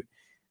shoot.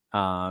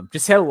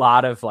 Just had a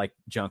lot of like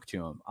junk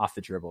to him off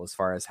the dribble as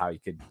far as how he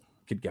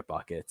could get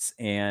buckets.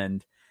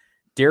 And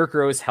Derrick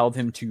Rose held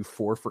him to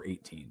 4 for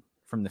 18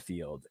 from the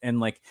field. And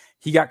like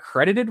he got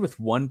credited with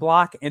one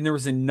block, and there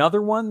was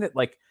another one that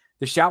like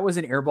the shot was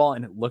an air ball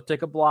and it looked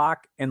like a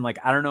block. And like,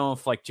 I don't know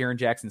if like Jaren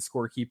Jackson's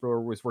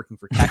scorekeeper was working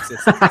for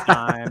Texas at the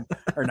time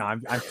or no,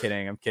 I'm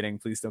kidding.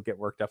 Please don't get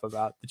worked up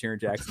about the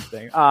Jaren Jackson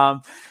thing.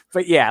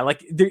 But yeah,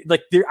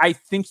 I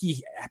think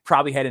he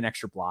probably had an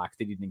extra block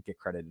that he didn't get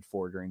credited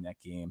for during that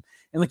game.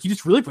 And like, he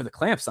just really put the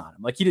clamps on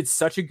him. Like he did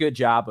such a good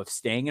job of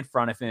staying in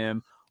front of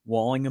him,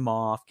 walling him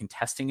off,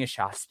 contesting his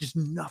shots. Just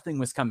nothing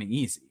was coming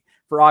easy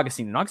for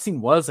Augustine. And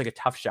Augustine was like a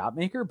tough shot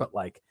maker, but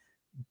like,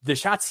 the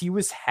shots he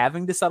was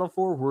having to settle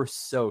for were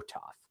so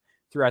tough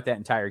throughout that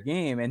entire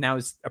game. And that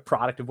was a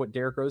product of what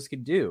Derrick Rose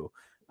could do.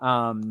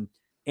 And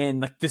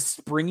like the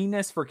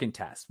springiness for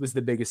contest was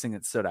the biggest thing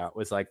that stood out,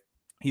 was like,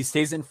 he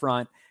stays in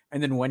front.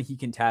 And then when he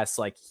contests,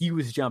 like he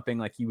was jumping,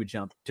 like he would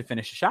jump to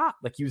finish a shot.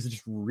 Like he was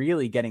just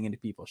really getting into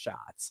people's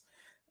shots.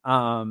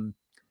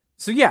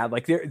 So yeah,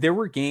 like there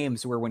were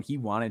games where when he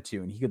wanted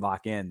to, and he could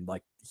lock in,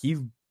 like he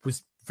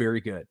was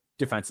very good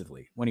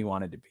defensively when he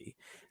wanted to be.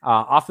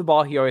 Off the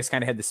ball, he always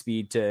kind of had the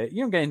speed to,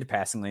 get into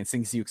passing lanes,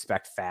 things you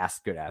expect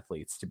fast, good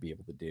athletes to be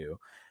able to do.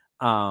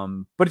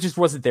 But it just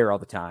wasn't there all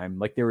the time.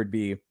 Like there would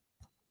be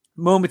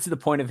moments at the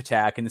point of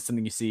attack, and it's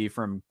something you see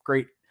from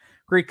great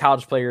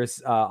college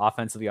players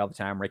offensively all the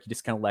time, right? You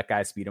just kind of let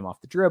guys beat him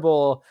off the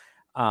dribble.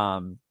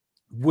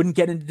 Wouldn't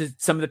get into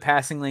some of the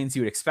passing lanes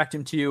you would expect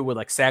him to, would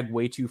like sag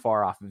way too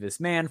far off of his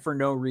man for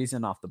no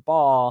reason off the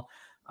ball.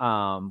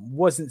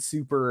 Wasn't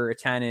super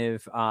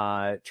attentive,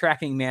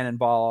 tracking man and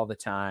ball all the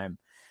time.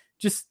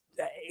 Just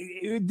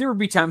there would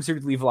be times there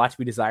would leave a lot to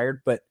be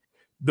desired, but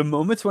the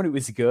moments when it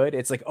was good,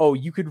 it's like, oh,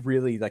 you could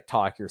really like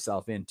talk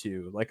yourself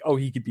into like, oh,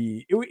 he could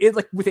be it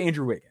like with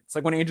Andrew Wiggins.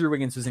 Like when Andrew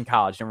Wiggins was in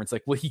college, everyone's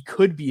like, well, he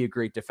could be a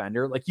great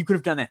defender. Like you could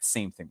have done that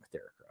same thing with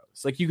Derrick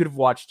Rose. Like you could have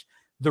watched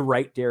the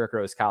right Derrick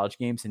Rose college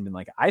games and been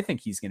like, I think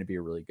he's going to be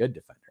a really good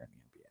defender in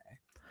the NBA.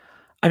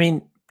 I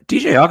mean,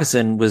 DJ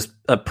Augustin was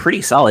a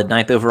pretty solid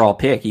 9th overall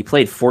pick. He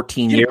played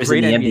 14 years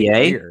in the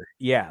NBA.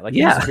 Yeah, like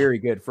he was very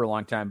good for a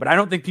long time. But I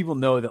don't think people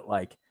know that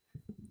like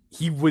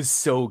he was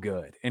so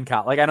good in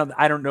college. Like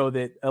I don't know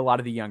that a lot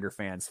of the younger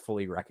fans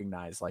fully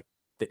recognize like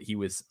that he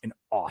was an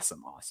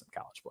awesome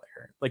college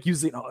player. Like he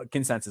was the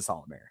consensus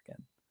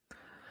All-American.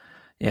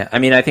 Yeah, I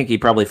mean, I think he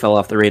probably fell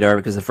off the radar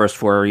because the first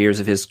 4 years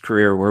of his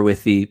career were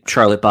with the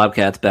Charlotte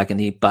Bobcats back in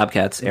the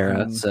Bobcats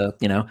era. So,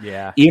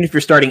 even if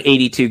you're starting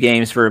 82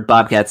 games for a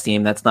Bobcats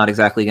team, that's not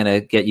exactly going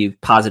to get you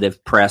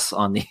positive press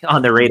on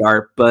the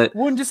radar. But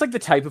and just like the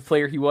type of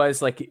player he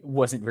was, like, it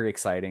wasn't very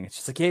exciting. It's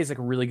just like, hey, he's like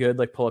a really good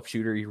like pull-up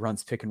shooter. He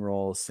runs pick and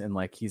rolls, and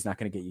like he's not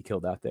going to get you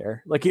killed out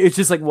there. Like it's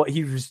just like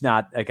he was just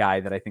not a guy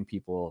that I think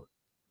people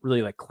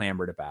really like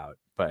clamored about.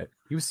 But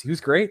he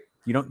was great.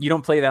 You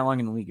don't play that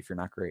long in the league if you're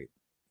not great.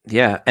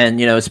 Yeah.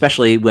 And,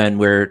 especially when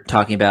we're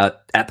talking about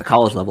at the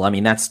college level, I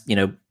mean, that's,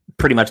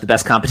 pretty much the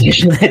best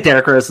competition that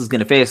Derrick Rose is going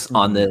to face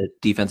on the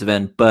defensive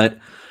end. But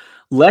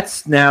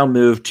let's now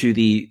move to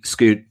the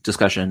Scoot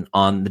discussion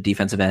on the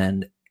defensive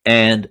end.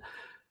 And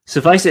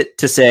suffice it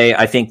to say,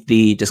 I think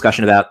the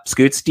discussion about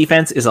Scoot's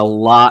defense is a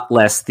lot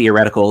less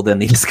theoretical than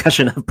the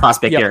discussion of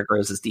prospect Derrick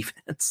Rose's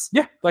defense.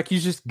 Yeah, like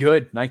he's just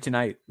good night to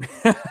night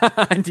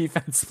on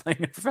defense playing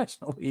in a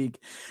professional league.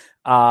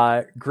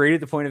 Great at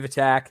the point of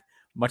attack,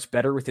 much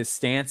better with his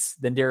stance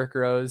than Derrick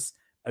Rose.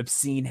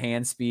 Obscene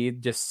hand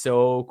speed, just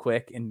so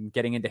quick and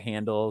getting into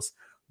handles.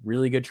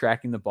 Really good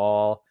tracking the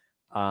ball.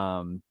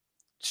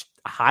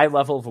 High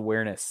level of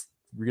awareness,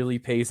 really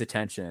pays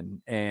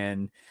attention.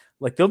 And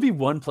like there'll be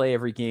one play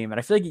every game, and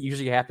I feel like it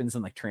usually happens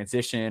in like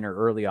transition or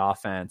early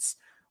offense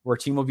where a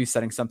team will be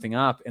setting something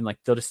up and like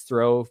they'll just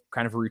throw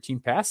kind of a routine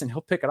pass and he'll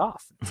pick it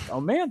off. Like,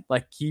 oh man,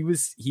 like he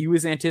was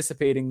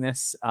anticipating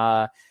this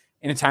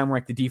in a time where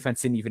like the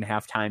defense didn't even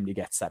have time to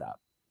get set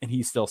up, and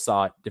he still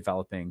saw it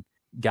developing,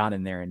 got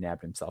in there and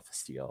nabbed himself a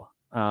steal.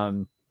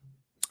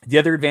 The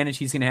other advantage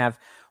he's going to have,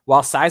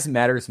 while size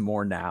matters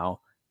more now,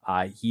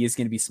 he is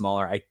going to be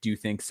smaller. I do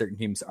think certain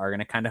teams are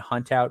going to kind of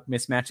hunt out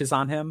mismatches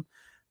on him.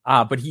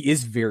 But he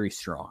is very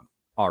strong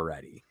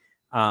already.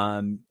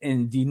 And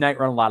the night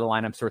run a lot of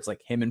lineups where it's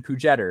like him and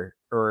Pujetter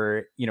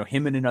or,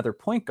 him and another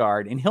point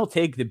guard, and he'll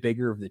take the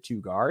bigger of the two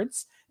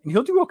guards and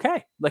he'll do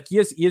okay. Like he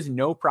has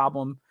no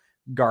problem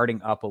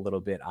guarding up a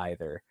little bit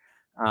either.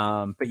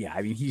 But yeah,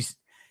 I mean,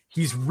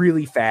 he's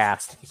really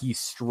fast. He's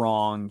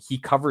strong. He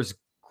covers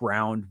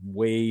ground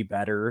way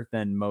better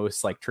than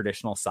most like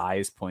traditional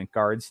size point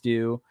guards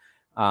do.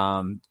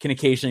 Can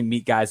occasionally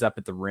meet guys up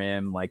at the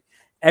rim. Like,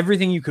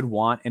 everything you could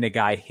want in a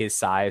guy his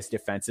size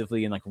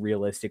defensively and like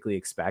realistically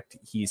expect,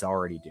 he's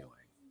already doing.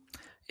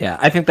 Yeah,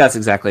 I think that's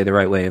exactly the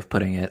right way of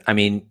putting it. I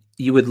mean,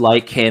 you would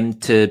like him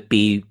to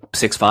be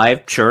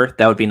 6'5", sure,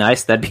 that would be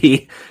nice. That'd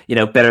be,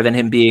 better than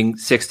him being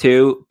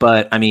 6'2".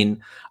 But I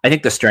mean, I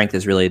think the strength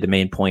is really the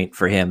main point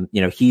for him.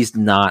 He's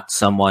not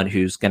someone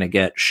who's going to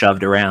get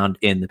shoved around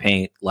in the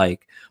paint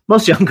like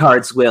most young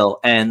guards will.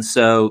 And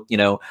so,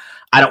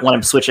 I don't want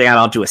him switching out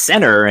onto a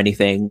center or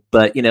anything.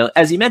 But,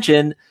 as you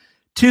mentioned,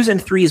 2s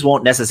and 3s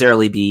won't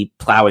necessarily be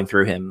plowing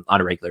through him on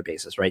a regular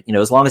basis, right?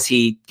 As long as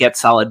he gets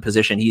solid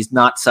position, he's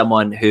not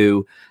someone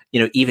who,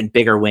 even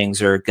bigger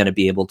wings are going to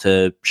be able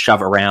to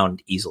shove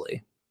around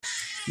easily.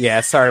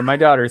 Yeah, sorry, my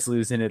daughter's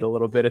losing it a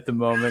little bit at the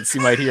moment, so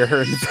you might hear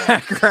her in the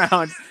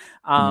background.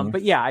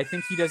 But yeah, I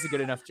think he does a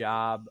good enough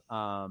job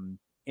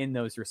in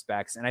those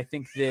respects. And I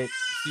think that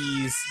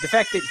the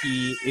fact that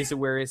he is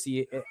aware as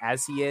he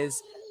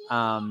is,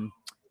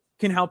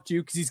 can help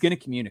too, because he's going to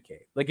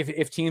communicate. Like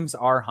if teams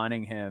are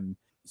hunting him,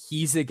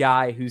 he's a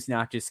guy who's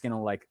not just going to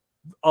like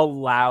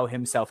allow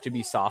himself to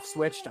be soft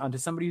switched onto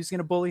somebody who's going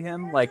to bully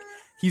him. Like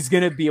he's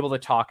going to be able to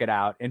talk it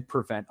out and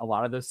prevent a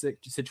lot of those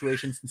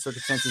situations and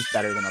circumstances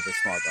better than other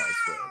small guys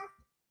would.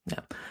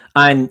 Yeah,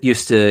 I'm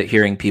used to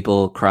hearing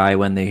people cry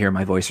when they hear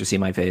my voice or see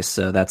my face,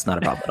 so that's not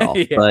a problem at all.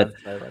 Yeah, but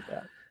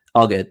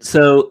all good.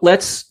 So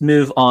let's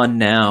move on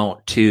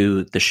now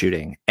to the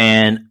shooting.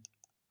 And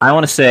I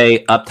want to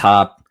say up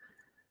top,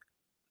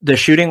 the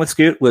shooting with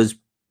Scoot was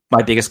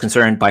my biggest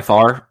concern by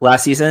far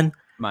last season.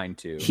 Mine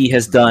too. He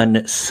has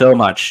done so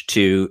much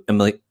to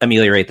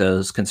ameliorate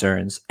those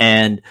concerns.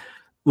 And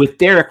with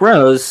Derrick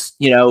Rose,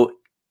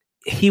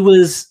 he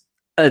was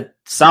a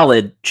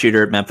solid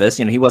shooter at Memphis.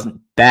 He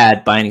wasn't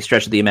bad by any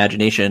stretch of the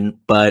imagination,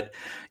 but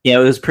it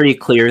was pretty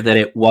clear that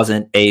it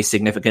wasn't a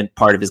significant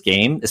part of his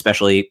game,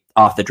 especially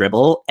off the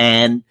dribble.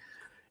 And,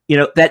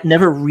 that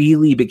never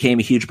really became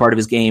a huge part of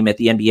his game at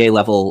the NBA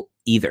level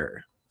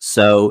either.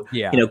 So,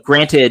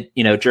 granted,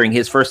 during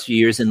his first few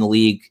years in the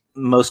league,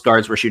 most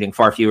guards were shooting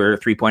far fewer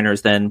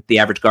 3-pointers than the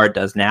average guard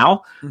does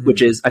now,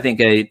 which is, I think,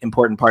 an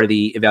important part of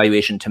the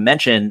evaluation to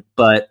mention.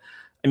 But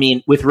I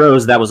mean, with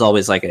Rose, that was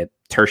always like a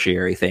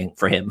tertiary thing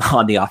for him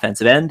on the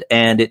offensive end,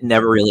 and it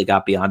never really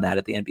got beyond that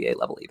at the NBA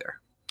level either.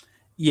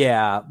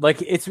 Yeah,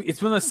 like it's one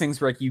of those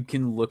things where like you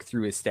can look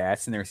through his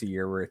stats, and there's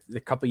a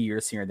couple of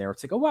years here and there where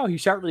it's like, oh wow, he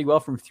shot really well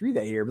from 3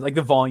 that year, but like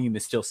the volume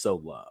is still so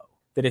low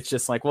that it's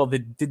just like, well,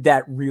 did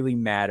that really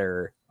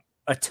matter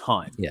a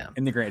ton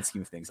in the grand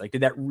scheme of things? Like,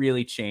 did that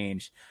really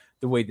change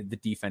the way that the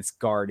defense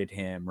guarded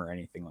him or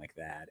anything like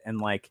that? And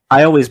like,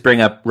 I always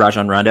bring up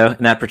Rajon Rondo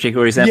in that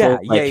particular example,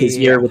 his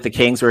year with the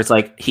Kings, where it's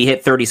like he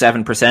hit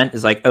 37%.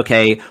 Is like,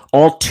 okay,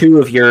 all 2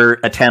 of your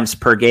attempts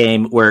per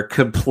game were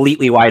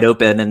completely wide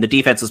open, and the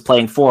defense was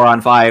playing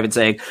 4-on-5 and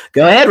saying,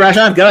 "Go ahead,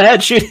 Rajon, go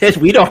ahead, shoot it.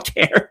 We don't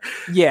care."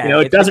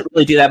 Yeah, it doesn't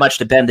really do that much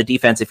to bend the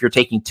defense if you're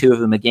taking 2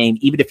 of them a game,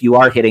 even if you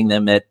are hitting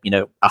them at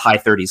a high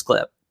 30s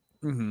clip.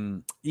 Mm-hmm.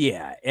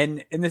 Yeah,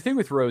 and the thing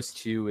with Rose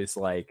too is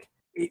like,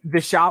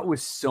 the shot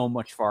was so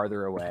much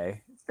farther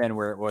away than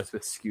where it was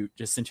with Scoot,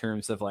 just in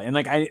terms of like, and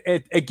like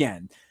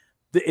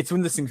it's one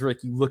of those things where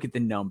like you look at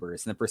the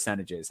numbers and the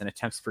percentages and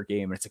attempts per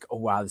game, and it's like, oh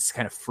wow, this is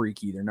kind of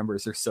freaky. Their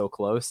numbers are so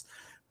close,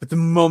 but the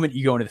moment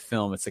you go into the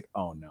film, it's like,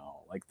 oh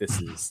no, like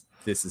this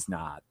is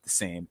not the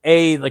same.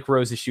 A, like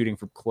Rose is shooting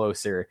from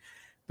closer,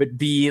 but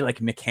B, like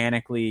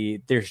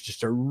mechanically, there's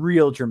just a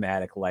real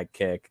dramatic leg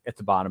kick at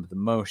the bottom of the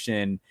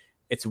motion.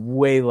 It's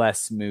way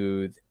less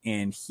smooth,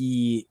 and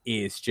he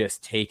is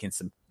just taking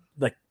some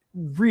like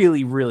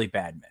really, really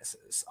bad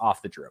misses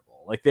off the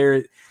dribble. Like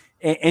there,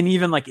 and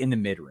even like in the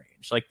mid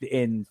range, like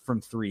in from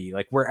three,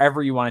 like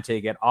wherever you want to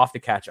take it, off the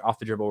catch, off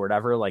the dribble,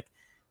 whatever. Like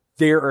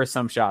there are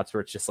some shots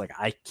where it's just like,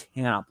 I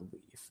cannot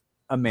believe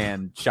a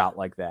man shot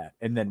like that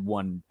and then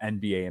won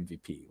NBA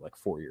MVP like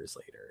 4 years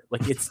later.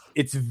 Like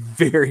it's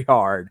very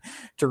hard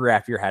to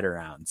wrap your head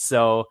around.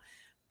 So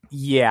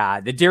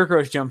yeah, the Derrick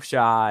Rose jump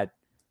shot,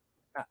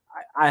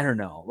 I don't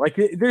know. Like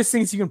there's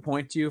things you can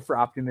point to for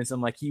optimism.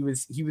 Like he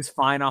was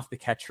fine off the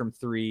catch from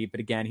three, but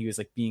again, he was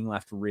like being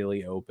left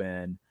really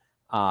open.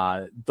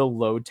 The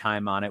load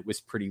time on it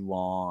was pretty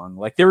long.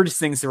 Like there were just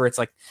things where it's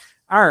like,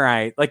 all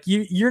right, like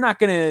you're not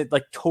going to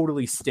like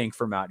totally stink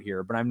from out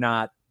here, but I'm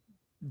not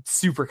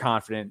super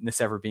confident in this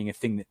ever being a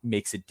thing that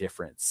makes a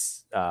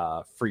difference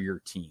for your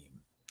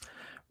team.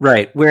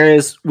 Right.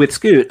 Whereas with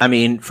Scoot, I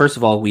mean, first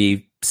of all,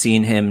 we've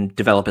seen him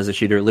develop as a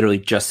shooter literally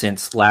just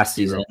since last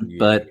season.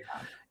 But,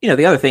 you know,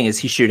 the other thing is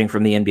he's shooting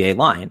from the NBA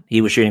line.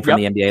 He was shooting from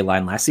the NBA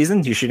line last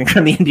season. He's shooting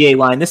from the NBA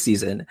line this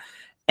season.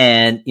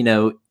 And, you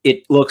know,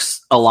 it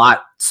looks a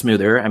lot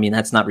smoother. I mean,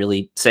 that's not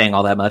really saying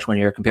all that much when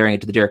you're comparing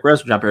it to the Derrick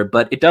Rose jumper,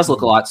 but it does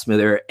look a lot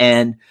smoother.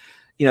 And,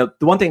 you know,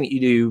 the one thing that you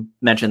do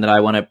mention that I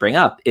want to bring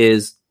up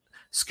is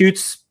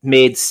Scoot's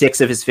made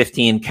 6 of his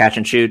 15 catch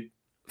and shoot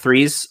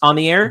threes on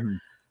the air. Mm-hmm.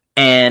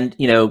 And,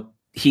 you know,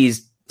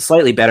 he's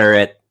slightly better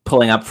at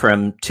pulling up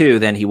from 2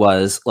 than he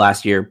was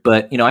last year.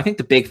 But, you know, I think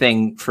the big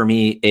thing for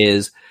me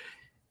is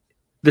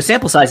the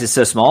sample size is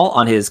so small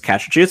on his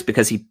catch and shoots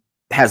because he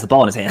has the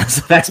ball in his hands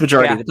the vast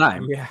majority of the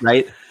time. Yeah.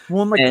 Right.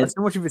 Well, like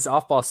so much of his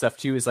off-ball stuff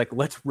too is like,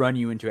 let's run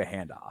you into a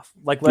handoff.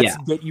 Like, let's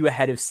get you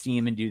ahead of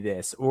steam and do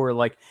this. Or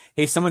like,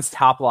 hey, someone's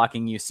top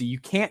blocking you, so you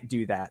can't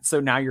do that.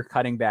 So now you're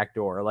cutting back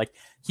door. Like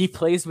he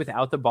plays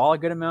without the ball a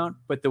good amount,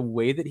 but the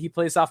way that he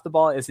plays off the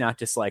ball is not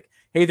just like,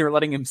 hey, they're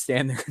letting him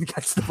stand there and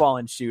catch the ball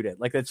and shoot it.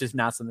 Like that's just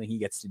not something he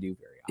gets to do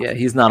very often. Yeah,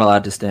 he's not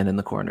allowed to stand in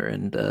the corner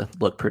and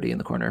look pretty in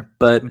the corner.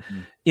 But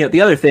you know,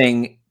 the other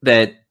thing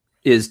that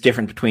is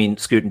different between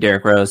Scoot and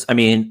Derrick Rose. I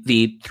mean,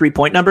 the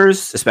 3-point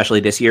numbers, especially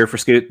this year for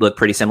Scoot, look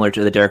pretty similar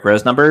to the Derrick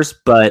Rose numbers,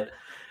 but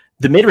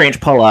the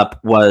mid-range pull-up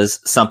was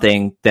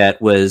something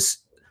that was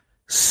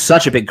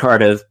such a big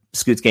part of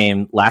Scoot's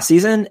game last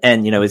season,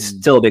 and, you know, is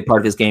still a big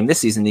part of his game this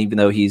season, even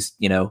though he's,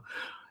 you know,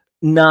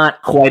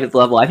 not quite at the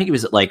level. I think he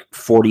was at like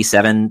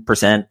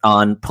 47%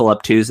 on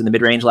pull-up twos in the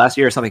mid-range last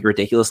year, or something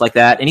ridiculous like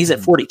that, and he's at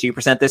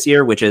 42% this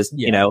year, which is,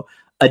 you know,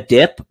 a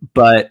dip,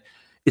 but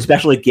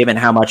especially given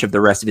how much of the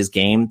rest of his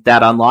game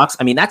that unlocks.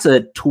 I mean, that's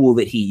a tool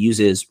that he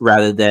uses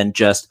rather than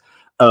just,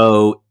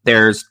 oh,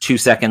 there's 2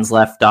 seconds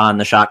left on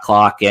the shot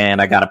clock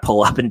and I got to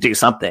pull up and do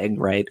something,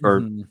 right? Or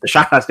the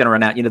shot clock's going to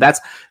run out. You know,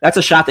 that's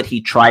a shot that he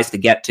tries to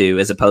get to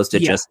as opposed to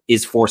just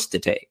is forced to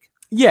take.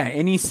 Yeah,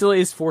 and he still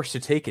is forced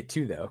to take it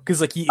too, though, because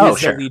like he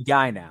is the lead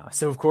guy now.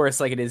 So of course,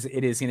 like it is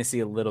going to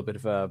see a little bit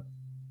of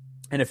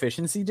an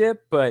efficiency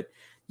dip, but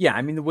yeah,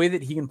 I mean the way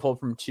that he can pull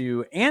from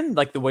 2 and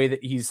like the way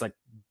that he's like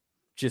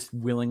just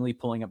willingly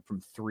pulling up from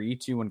 3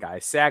 to when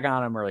guys sag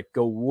on him or like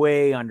go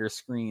way under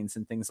screens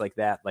and things like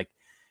that. Like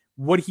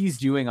what he's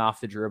doing off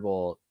the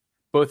dribble,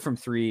 both from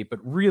 3, but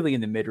really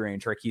in the mid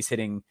range, like he's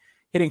hitting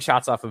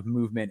shots off of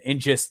movement and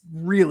just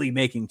really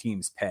making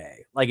teams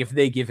pay. Like if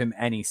they give him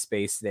any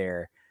space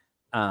there,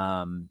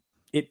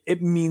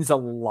 it means a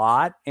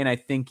lot. And I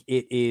think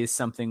it is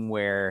something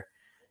where,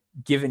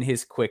 given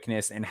his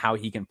quickness and how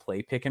he can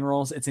play pick and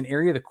rolls, it's an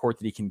area of the court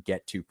that he can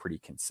get to pretty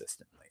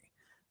consistently.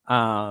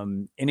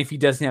 And if he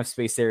doesn't have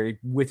space there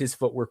with his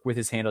footwork, with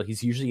his handle,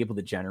 he's usually able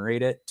to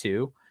generate it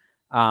too.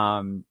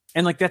 And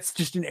like, that's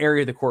just an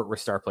area of the court where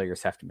star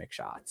players have to make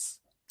shots.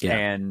 Yeah.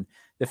 And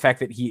the fact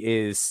that he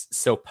is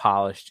so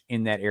polished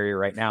in that area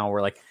right now,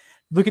 we're like,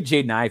 look at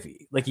Jaden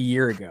Ivey, like a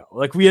year ago,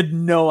 like we had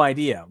no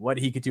idea what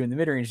he could do in the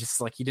mid range.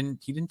 Just like, he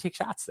didn't take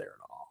shots there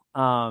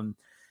at all.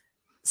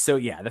 So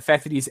yeah, the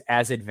fact that he's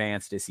as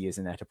advanced as he is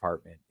in that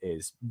department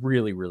is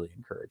really, really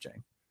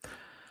encouraging.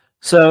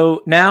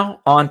 So now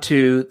on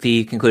to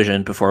the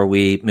conclusion before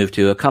we move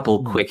to a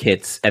couple quick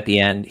hits at the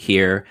end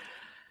here.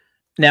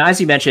 Now, as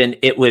you mentioned,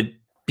 it would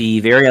be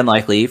very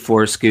unlikely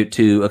for Scoot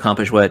to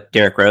accomplish what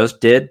Derrick Rose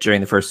did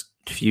during the first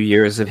few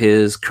years of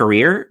his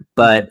career.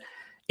 But,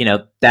 you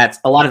know, that's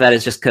a lot of that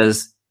is just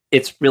because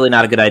it's really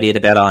not a good idea to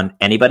bet on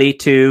anybody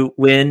to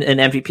win an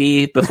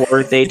MVP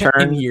before they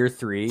turn year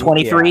 3,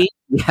 23.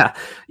 Yeah.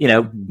 You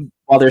know,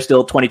 while they're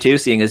still 22,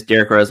 seeing as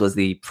Derrick Rose was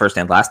the first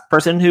and last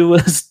person who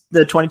was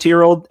the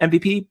 22-year-old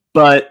MVP.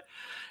 But,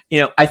 you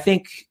know, I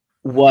think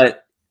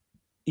what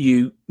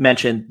you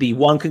mentioned, the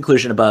one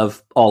conclusion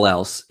above all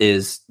else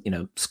is, you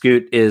know,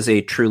 Scoot is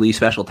a truly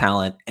special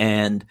talent.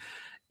 And,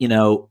 you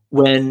know,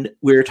 when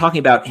we're talking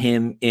about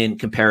him in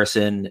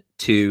comparison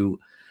to,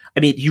 I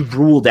mean, you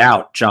ruled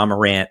out John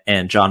Morant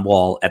and John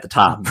Wall at the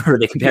top for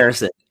the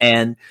comparison.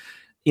 And,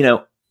 you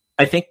know,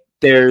 I think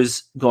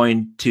there's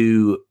going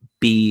to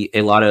be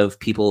a lot of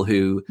people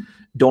who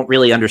don't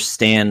really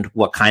understand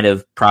what kind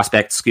of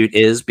prospect Scoot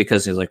is,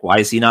 because he's like, why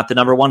is he not the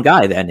number one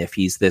guy then if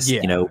he's this,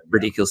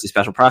 ridiculously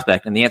special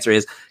prospect? And the answer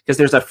is because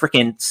there's a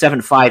freaking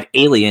 7'5"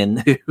 alien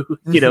who,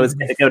 is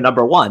going to go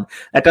number one.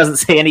 That doesn't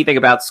say anything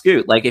about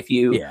Scoot. Like if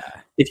you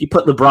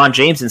put LeBron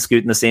James and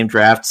Scoot in the same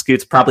draft,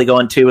 Scoot's probably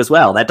going 2 as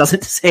well. That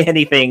doesn't say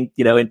anything,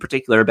 in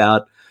particular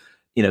about,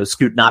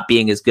 Scoot not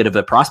being as good of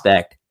a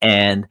prospect.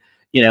 And,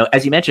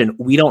 as you mentioned,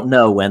 we don't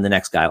know when the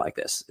next guy like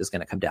this is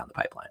going to come down the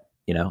pipeline.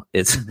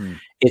 It's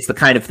the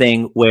kind of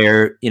thing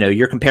where,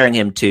 you're comparing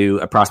him to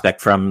a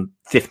prospect from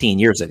 15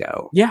 years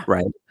ago. Yeah.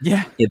 Right.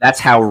 Yeah. That's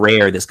how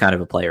rare this kind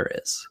of a player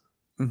is.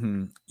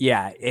 Mm-hmm.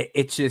 Yeah.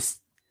 It's just,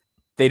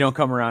 they don't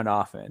come around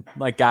often.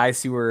 Like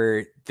guys who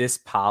are this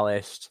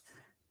polished,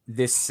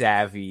 this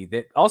savvy,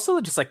 that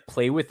also just like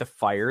play with the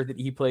fire that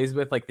he plays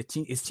with. Like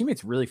his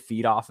teammates really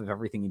feed off of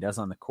everything he does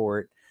on the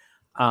court.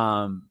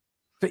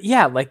 But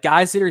yeah, like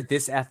guys that are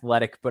this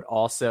athletic, but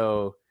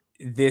also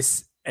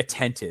this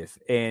attentive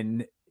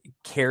and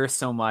care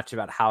so much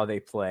about how they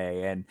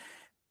play and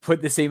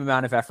put the same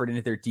amount of effort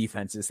into their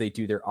defense as they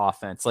do their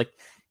offense. Like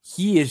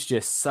he is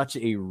just such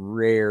a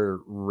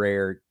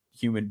rare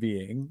human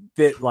being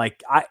that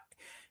like,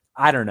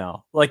 I don't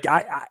know. Like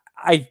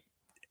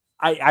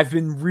I've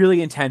been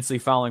really intensely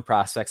following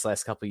prospects the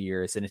last couple of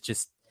years, and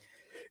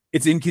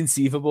it's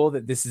inconceivable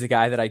that this is a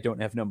guy that I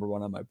don't have number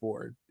one on my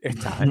board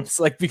at times,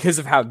 like because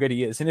of how good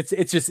he is. And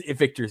it's just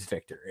Victor's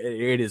Victor.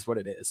 It is what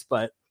it is.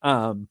 But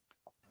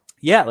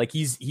yeah, like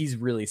he's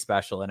really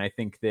special. And I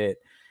think that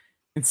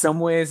in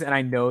some ways, and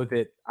I know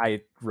that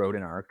I wrote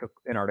an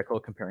article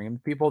comparing him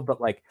to people,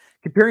 but like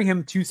comparing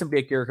him to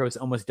somebody like Derrick Rose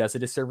almost does a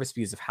disservice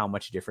because of how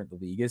much different the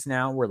league is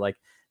now, where like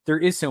there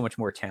is so much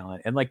more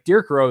talent. And like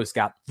Derrick Rose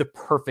got the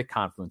perfect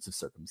confluence of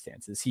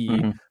circumstances.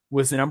 He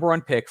was the number one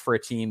pick for a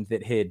team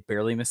that had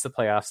barely missed the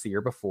playoffs the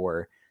year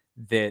before,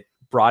 that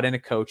brought in a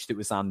coach that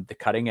was on the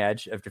cutting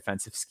edge of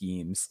defensive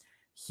schemes.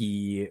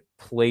 He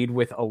played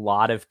with a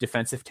lot of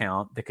defensive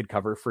talent that could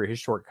cover for his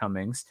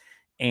shortcomings.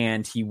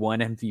 And he won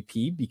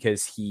MVP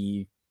because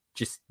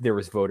there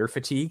was voter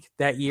fatigue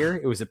that year.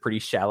 It was a pretty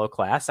shallow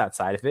class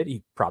outside of it.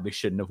 He probably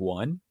shouldn't have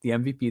won the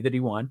MVP that he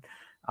won.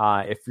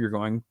 If you're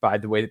going by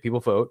the way that people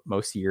vote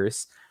most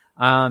years.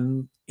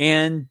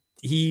 And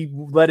he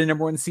led a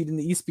number one seed in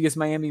the East because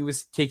Miami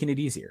was taking it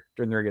easier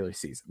during the regular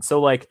season.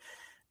 So like,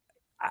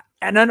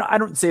 and I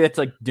don't say that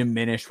to like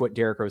diminish what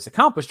Derrick Rose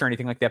accomplished or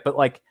anything like that, but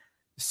like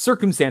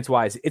circumstance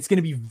wise, it's going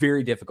to be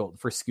very difficult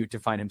for Scoot to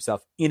find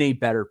himself in a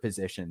better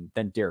position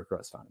than Derrick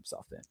Rose found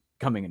himself in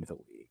coming into the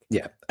league.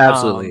 Yeah,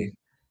 absolutely.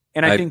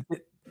 And I think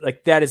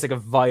that is like a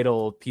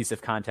vital piece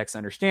of context to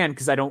understand,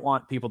 because I don't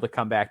want people to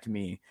come back to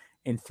me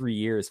in 3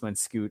 years when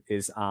Scoot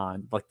is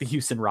on like the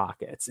Houston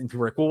Rockets and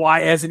people are like, well, why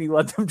hasn't he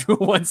led them to a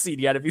 1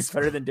 seed yet if he's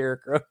better than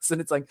Derrick Rose? And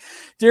it's like,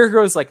 Derrick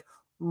Rose like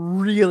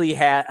really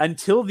had,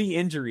 until the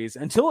injuries,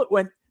 until it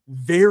went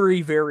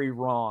very, very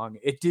wrong,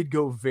 it did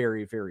go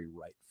very, very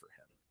right for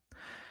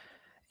him.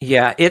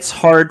 Yeah, it's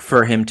hard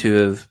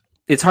to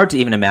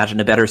even imagine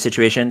a better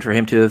situation for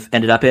him to have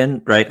ended up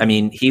in, right? I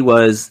mean, he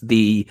was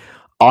the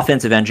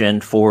offensive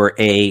engine for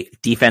a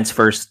defense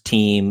first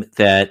team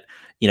that,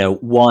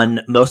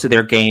 won most of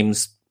their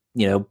games,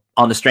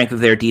 on the strength of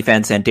their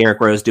defense, and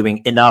Derrick Rose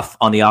doing enough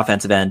on the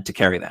offensive end to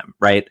carry them,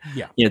 right?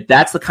 Yeah.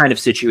 That's the kind of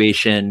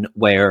situation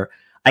where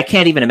I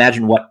can't even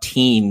imagine what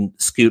team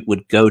Scoot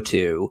would go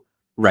to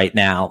right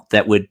now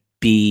that would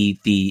be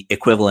the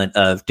equivalent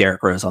of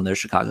Derrick Rose on those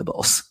Chicago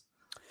Bulls.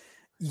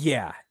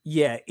 Yeah.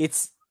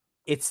 It's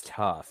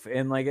tough.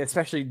 And like,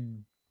 especially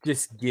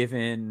just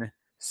given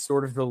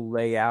sort of the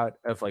layout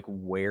of like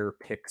where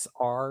picks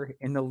are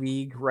in the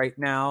league right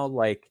now,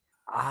 like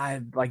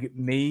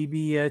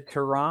maybe a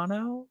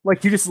Toronto,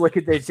 like you just look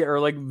at this, or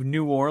like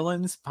New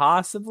Orleans,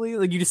 possibly.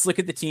 Like you just look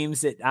at the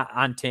teams that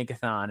on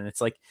Tankathon, and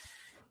it's like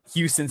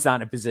Houston's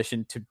not in a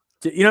position to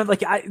you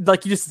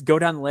just go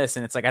down the list,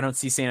 and it's like I don't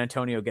see San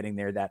Antonio getting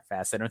there that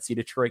fast. I don't see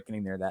Detroit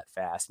getting there that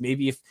fast.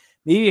 Maybe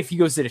if he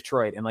goes to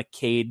Detroit and like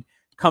Cade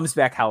comes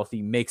back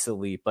healthy, makes a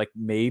leap, like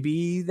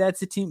maybe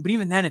that's a team. But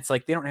even then, it's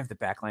like they don't have the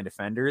backline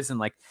defenders, and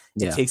like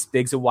it takes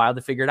bigs a while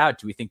to figure it out.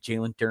 Do we think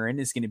Jalen Duren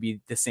is going to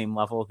be the same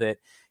level that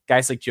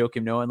guys like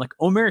Joakim Noah and like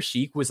Omer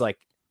Sheik was like?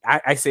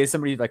 I say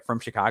somebody like from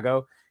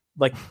Chicago,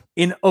 like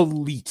an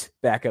elite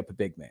backup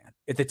big man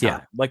at the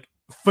time, like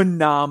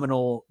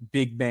phenomenal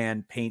big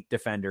man paint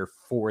defender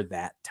for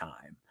that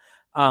time.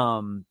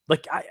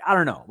 Like I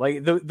don't know,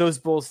 like those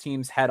Bulls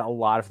teams had a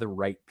lot of the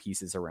right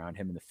pieces around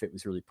him, and the fit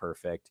was really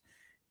perfect.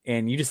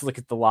 And you just look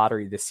at the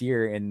lottery this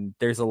year, and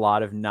there's a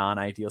lot of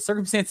non-ideal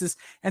circumstances,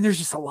 and there's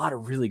just a lot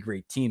of really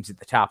great teams at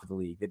the top of the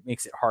league. It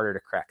makes it harder to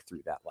crack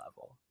through that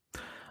level.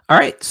 All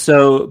right.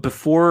 So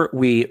before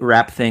we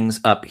wrap things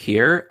up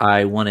here,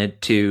 I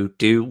wanted to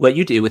do what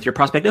you do with your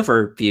prospect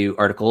overview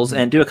articles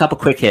and do a couple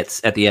quick hits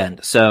at the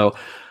end. So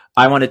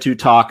I wanted to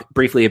talk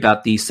briefly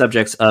about the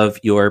subjects of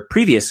your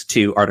previous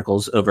 2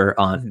 articles over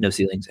on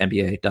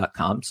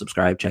NoCeilingsNBA.com.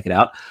 Subscribe, check it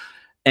out.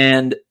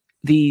 And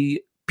the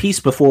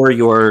piece before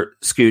your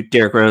Scoot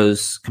Derrick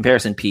Rose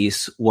comparison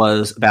piece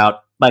was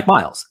about Mike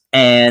Miles.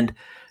 And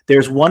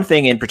there's one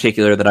thing in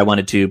particular that I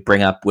wanted to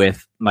bring up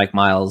with Mike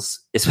Miles,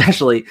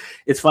 especially.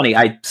 It's funny.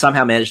 I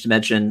somehow managed to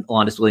mention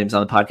Alondes Williams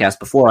on the podcast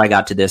before I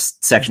got to this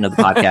section of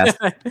the podcast,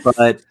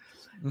 but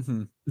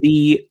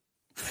the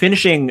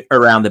finishing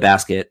around the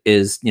basket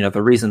is,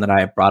 the reason that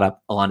I brought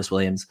up Alondes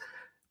Williams.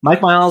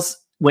 Mike Miles,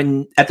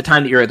 when at the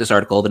time that you wrote this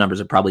article, the numbers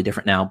are probably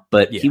different now,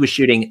 but he was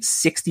shooting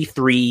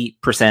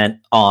 63%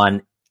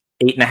 on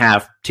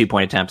 8.5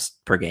 2-point attempts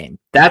per game.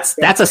 That's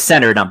a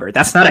center number.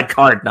 That's not a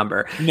guard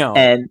number. No,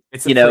 and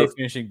it's a play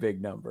finishing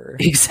big number.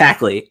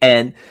 Exactly.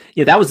 And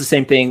that was the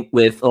same thing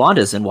with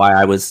Alondes and why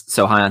I was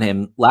so high on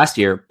him last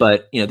year.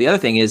 But the other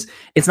thing is,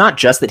 it's not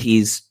just that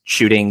he's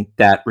shooting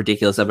that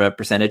ridiculous of a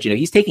percentage.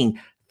 He's taking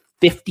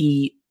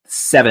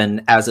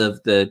 57 as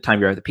of the time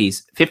you wrote the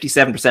piece,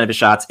 57% of his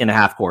shots in a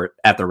half court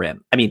at the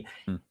rim. I mean,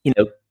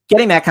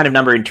 getting that kind of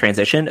number in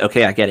transition,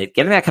 okay, I get it.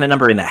 Getting that kind of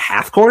number in the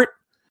half court,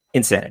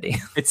 insanity.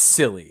 It's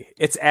silly.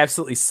 It's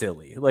absolutely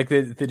silly. Like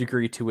the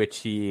degree to which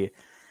he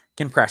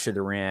can pressure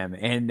the rim.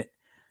 And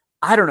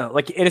I don't know,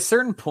 like at a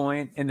certain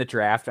point in the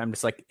draft, I'm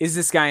just like, is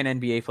this guy an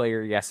NBA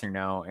player? Yes or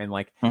no? And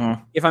like,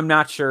 if I'm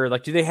not sure,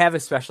 like, do they have a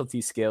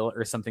specialty skill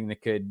or something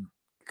that could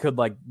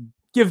like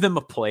give them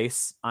a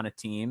place on a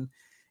team?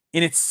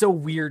 And it's so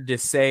weird to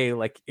say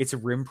like it's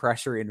rim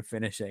pressure and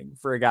finishing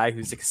for a guy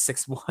who's like a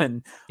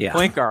 6'1"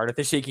 point guard with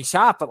a shaky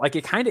shot, but like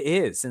it kind of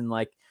is. And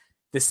like,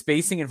 the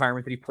spacing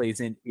environment that he plays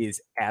in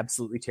is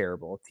absolutely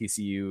terrible.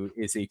 TCU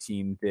is a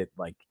team that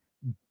like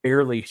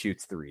barely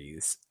shoots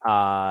threes.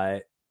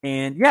 And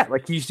yeah,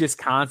 like he's just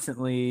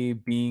constantly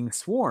being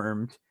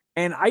swarmed.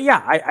 And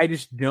I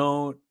just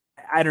don't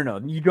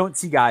know. You don't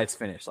see guys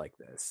finish like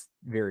this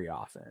very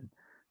often.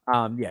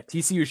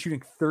 TCU is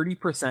shooting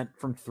 30%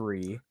 from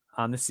three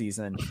on the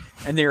season,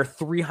 and they are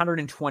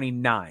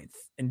 329th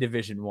in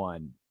Division I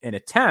in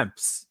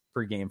attempts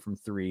per game from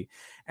three.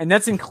 And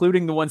that's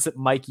including the ones that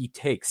Mikey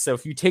takes. So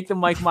if you take the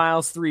Mike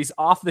Miles threes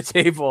off the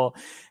table,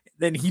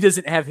 then he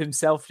doesn't have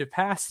himself to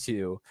pass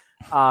to.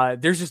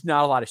 There's just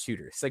not a lot of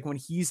shooters. Like when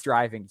he's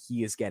driving,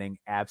 he is getting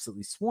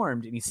absolutely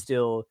swarmed and he's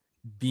still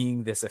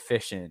being this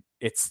efficient.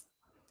 It's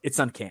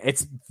uncanny.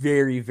 It's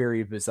very,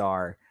 very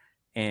bizarre.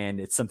 And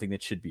it's something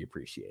that should be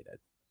appreciated.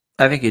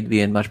 I think he'd be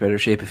in much better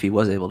shape if he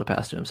was able to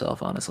pass to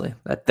himself, honestly.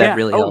 That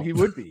really helped. Oh, he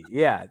would be.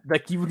 Yeah.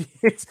 Like he would,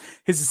 his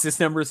assist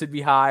numbers would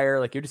be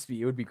higher. Like it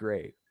would be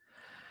great.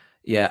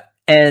 Yeah.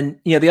 And,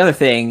 the other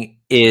thing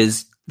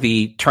is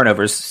the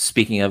turnovers,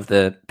 speaking of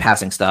the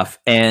passing stuff.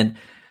 And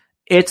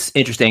it's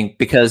interesting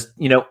because,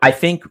 I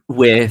think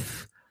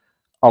with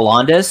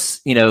Alondes,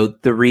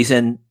 the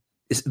reason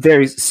is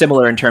very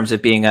similar in terms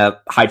of being a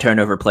high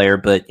turnover player,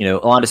 but,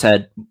 Alondes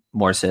had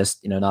more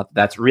assists,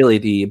 that's really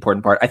the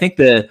important part. I think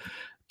the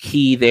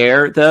key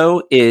there,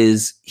 though,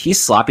 is he's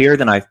sloppier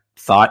than I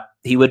thought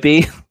he would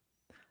be.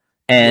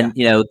 And,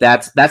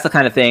 that's the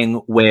kind of thing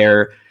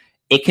where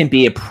it can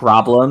be a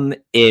problem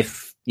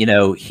if,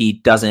 he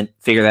doesn't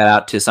figure that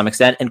out to some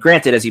extent. And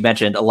granted, as you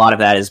mentioned, a lot of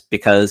that is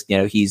because,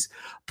 he's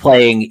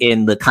playing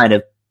in the kind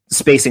of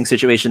spacing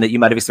situation that you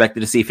might have expected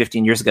to see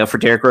 15 years ago for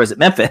Derrick Rose at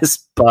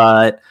Memphis.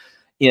 But,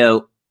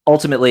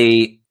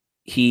 ultimately,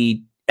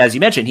 he, as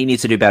you mentioned, he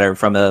needs to do better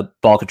from a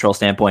ball control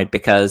standpoint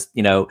because,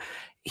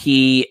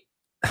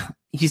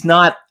 he's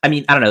not, I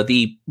don't know,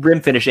 the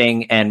rim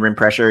finishing and rim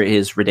pressure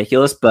is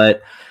ridiculous,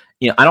 but,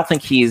 I don't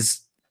think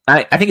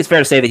I think it's fair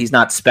to say that he's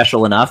not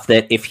special enough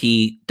that if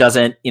he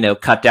doesn't,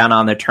 cut down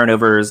on the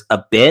turnovers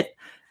a bit,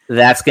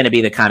 that's going to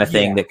be the kind of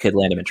thing that could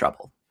land him in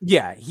trouble.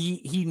 Yeah,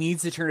 he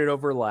needs to turn it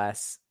over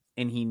less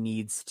and he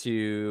needs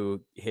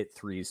to hit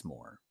threes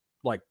more,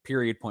 like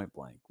period, point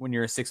blank. When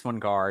you're a 6'1"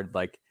 guard,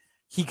 like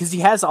because he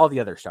has all the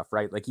other stuff,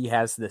 right? Like he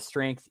has the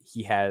strength,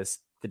 he has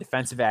the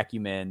defensive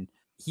acumen,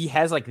 he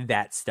has like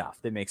that stuff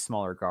that makes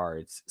smaller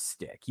guards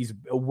stick. He's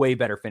a way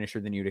better finisher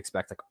than you'd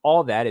expect. Like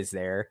all that is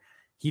there.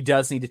 He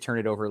does need to turn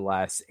it over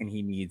less and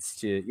he needs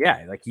to,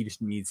 he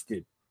just needs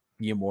to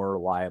be a more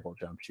reliable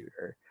jump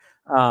shooter.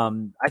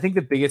 I think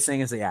the biggest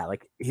thing is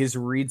like his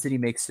reads that he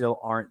makes still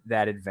aren't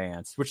that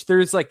advanced, which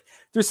there's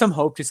some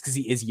hope just because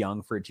he is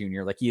young for a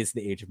junior. Like he is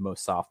the age of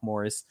most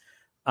sophomores.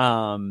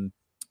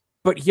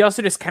 But he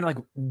also just kind of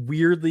like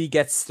weirdly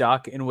gets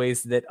stuck in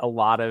ways that a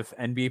lot of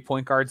NBA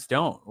point guards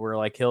don't, where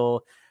like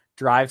he'll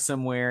drive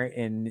somewhere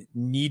and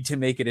need to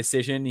make a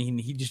decision. And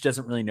he just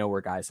doesn't really know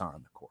where guys are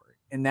on the court.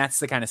 And that's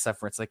the kind of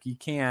stuff where it's like, you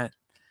can't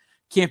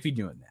be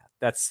doing that.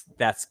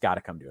 That's got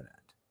to come to an end.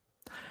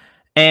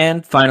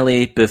 And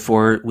finally,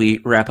 before we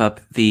wrap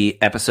up the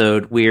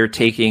episode, we're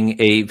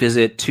taking a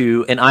visit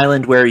to an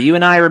island where you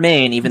and I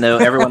remain, even though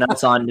everyone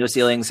else on No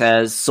Ceilings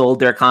has sold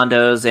their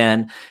condos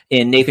and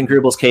in Nathan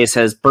Grubel's case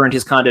has burned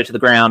his condo to the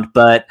ground.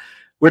 But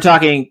we're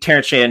talking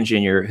Terrence Shannon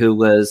Jr., who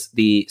was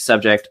the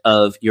subject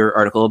of your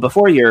article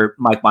before your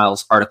Mike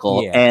Miles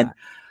article. Yeah. And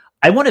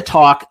I want to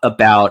talk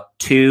about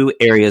two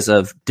areas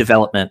of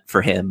development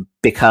for him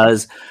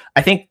because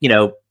I think,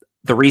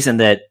 the reason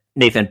that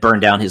Nathan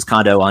burned down his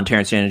condo on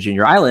Terrence Shannon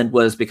Jr. Island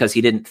was because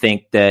he didn't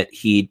think that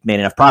he'd made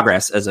enough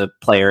progress as a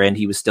player and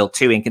he was still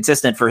too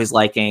inconsistent for his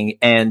liking.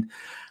 And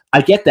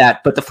I get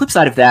that, but the flip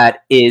side of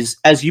that is,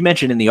 as you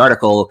mentioned in the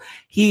article,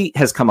 he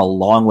has come a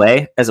long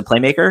way as a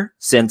playmaker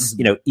since,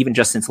 even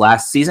just since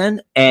last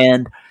season.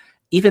 And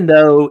even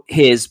though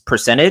his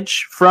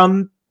percentage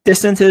from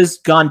distance has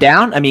gone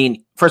down, I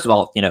mean, first of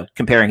all,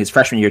 comparing his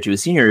freshman year to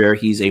his senior year,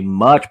 he's a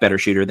much better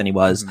shooter than he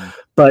was.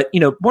 But,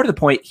 more to the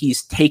point,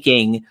 he's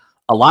taking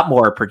a lot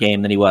more per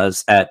game than he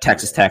was at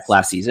Texas Tech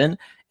last season.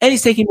 And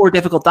he's taking more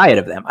difficult diet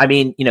of them. I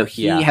mean,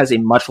 he has a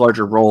much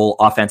larger role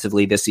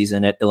offensively this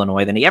season at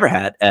Illinois than he ever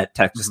had at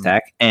Texas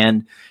Tech.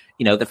 And,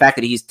 the fact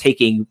that he's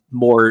taking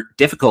more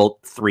difficult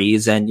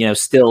threes and,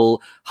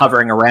 still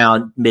hovering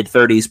around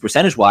mid-30s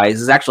percentage-wise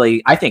is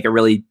actually, I think, a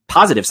really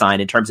positive sign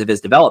in terms of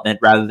his development,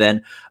 rather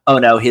than, oh,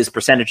 no, his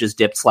percentages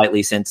dipped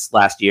slightly since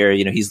last year.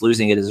 He's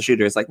losing it as a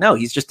shooter. It's like, no,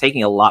 he's just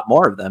taking a lot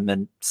more of them.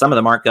 And some of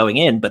them aren't going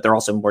in, but they're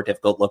also more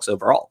difficult looks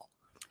overall.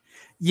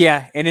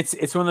 Yeah, and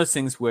it's one of those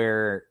things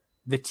where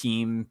the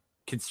team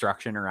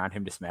construction around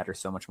him just matters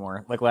so much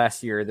more. Like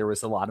last year, there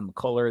was a lot of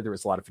McCullough, there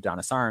was a lot of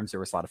Adonis Arms, there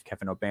was a lot of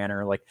Kevin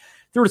O'Banner. Like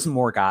there was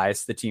more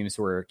guys the teams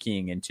were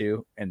keying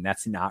into, and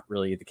that's not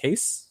really the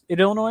case at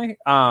Illinois.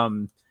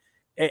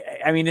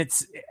 I mean,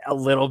 it's a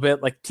little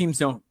bit like teams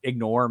don't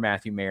ignore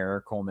Matthew Mayer,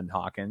 or Coleman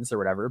Hawkins, or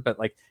whatever, but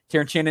like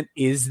Terrence Shannon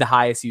is the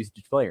highest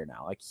usage player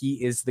now. Like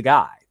he is the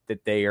guy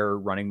that they are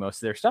running most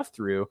of their stuff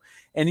through.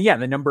 And yeah,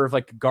 the number of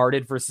like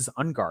guarded versus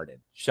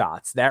unguarded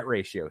shots, that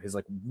ratio is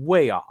like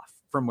way off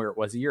from where it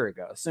was a year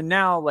ago. So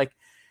now, like,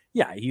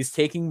 yeah, he's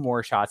taking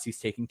more shots, he's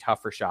taking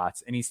tougher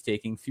shots, and he's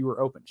taking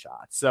fewer open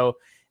shots. So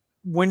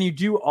when you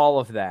do all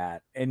of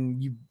that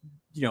and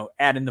you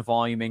add in the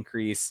volume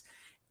increase,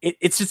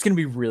 it's just going to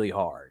be really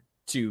hard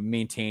to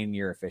maintain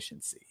your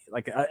efficiency.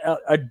 Like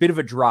a bit of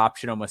a drop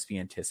should almost be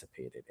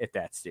anticipated at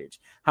that stage.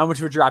 How much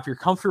of a drop you're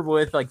comfortable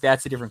with, like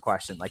that's a different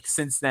question. Like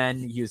since then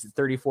he was at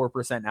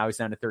 34%. Now he's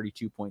down to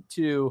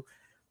 32.2.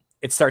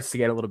 It starts to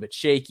get a little bit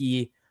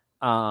shaky.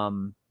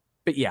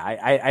 But yeah,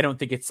 I don't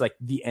think it's like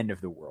the end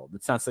of the world.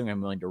 It's not something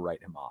I'm willing to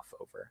write him off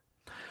over.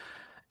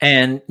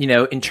 And,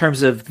 in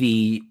terms of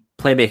the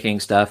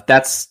playmaking stuff,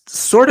 that's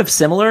sort of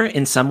similar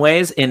in some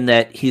ways in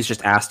that he's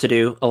just asked to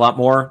do a lot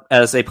more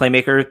as a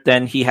playmaker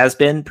than he has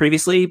been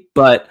previously.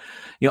 But,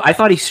 I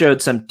thought he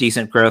showed some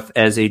decent growth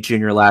as a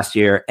junior last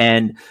year.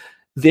 And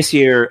this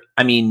year,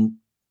 I mean,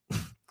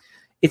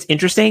 it's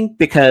interesting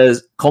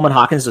because Coleman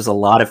Hawkins does a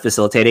lot of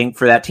facilitating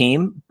for that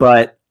team,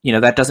 but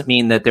that doesn't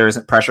mean that there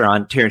isn't pressure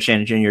on Terrence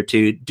Shannon Jr.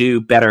 to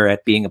do better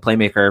at being a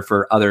playmaker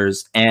for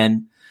others.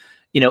 And,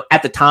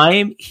 at the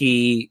time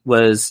he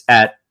was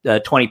at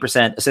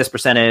 20% assist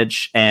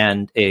percentage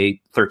and a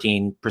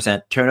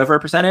 13% turnover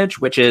percentage,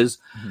 which is,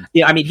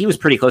 I mean, he was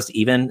pretty close to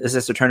even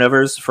assist to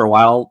turnovers for a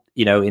while,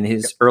 in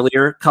his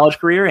earlier college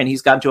career. And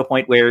he's gotten to a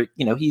point where,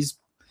 he's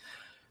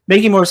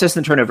making more assists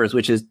than turnovers,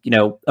 which is,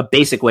 a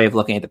basic way of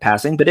looking at the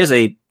passing, but is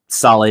a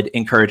solid,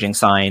 encouraging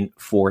sign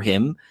for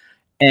him.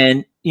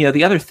 And,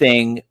 the other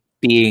thing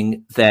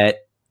being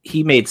that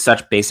he made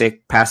such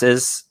basic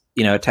passes,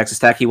 at Texas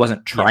Tech, he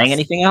wasn't trying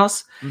anything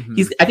else.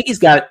 I think he's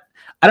got,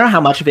 I don't know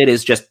how much of it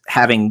is just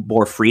having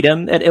more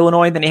freedom at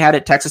Illinois than he had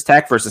at Texas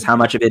Tech versus how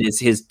much of it is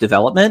his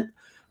development.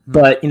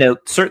 But,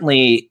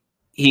 certainly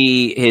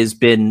he has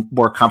been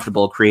more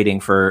comfortable creating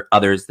for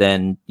others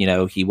than,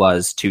 he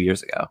was 2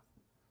 years ago.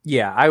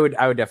 Yeah, I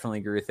would definitely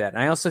agree with that.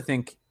 And I also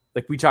think,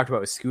 like we talked about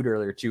with Scoot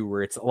earlier too,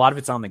 where it's a lot of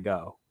it's on the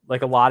go.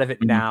 Like a lot of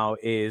it now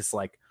is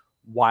like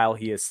while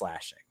he is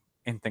slashing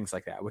and things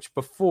like that, which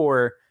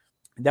before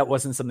that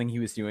wasn't something he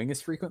was doing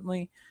as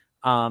frequently.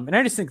 And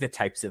I just think the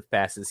types of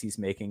passes he's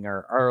making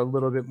are a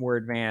little bit more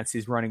advanced.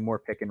 He's running more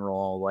pick and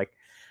roll. Like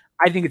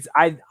I think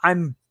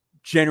I'm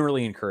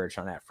generally encouraged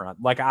on that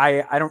front. Like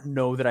I don't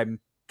know that I'm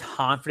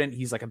confident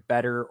he's like a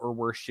better or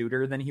worse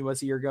shooter than he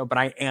was a year ago, but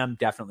I am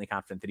definitely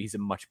confident that he's a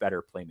much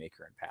better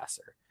playmaker and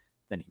passer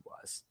than he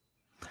was.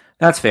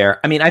 That's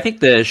fair. I mean, I think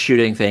the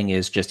shooting thing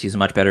is just he's a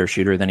much better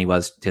shooter than he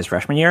was his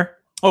freshman year.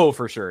 Oh,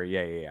 for sure.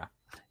 Yeah.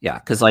 Yeah,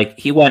 because like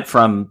he went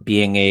from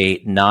being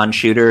a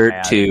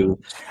non-shooter to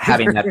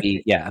having that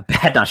be a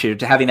bad non-shooter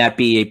to having that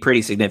be a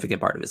pretty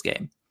significant part of his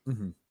game. All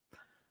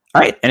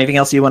right. Anything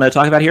else you want to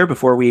talk about here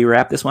before we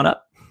wrap this one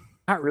up?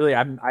 Not really.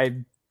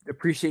 I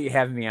appreciate you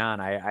having me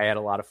on. I had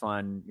a lot of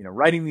fun,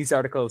 writing these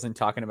articles and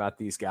talking about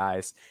these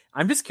guys.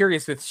 I'm just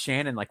curious with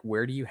Shannon, like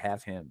where do you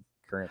have him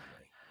currently?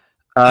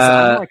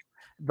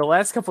 The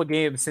last couple of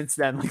games since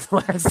then, like the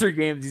last 3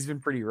 games, he's been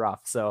pretty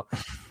rough. So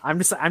I'm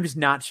just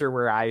not sure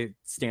where I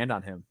stand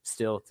on him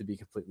still, to be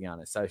completely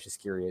honest. I was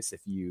just curious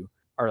if you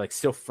are like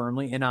still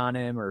firmly in on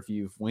him or if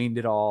you've waned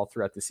it all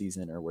throughout the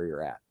season or where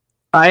you're at.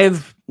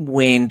 I've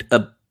waned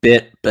a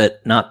bit,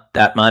 but not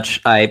that much.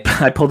 I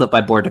pulled up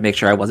my board to make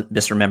sure I wasn't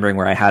misremembering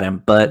where I had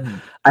him, but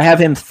I have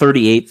him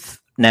 38th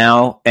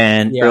now.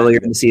 And earlier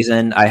in the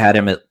season, I had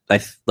him at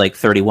like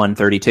 31,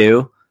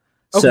 32.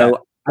 Okay.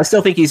 So I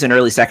still think he's an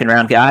early second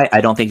round guy. I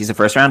don't think he's a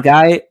first round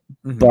guy,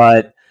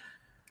 but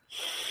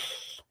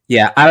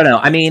yeah, I don't know.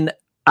 I mean,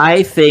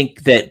 I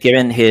think that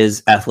given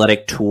his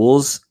athletic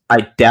tools,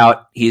 I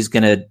doubt he's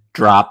going to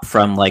drop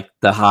from like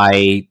the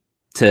high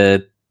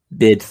to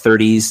mid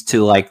 30s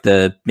to like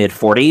the mid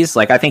 40s.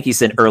 Like I think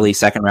he's an early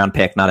second round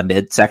pick, not a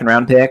mid second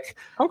round pick.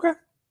 Okay.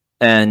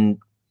 And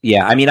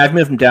yeah, I mean, I've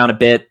moved him down a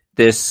bit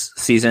this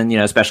season,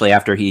 especially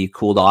after he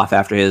cooled off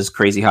after his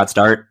crazy hot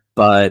start,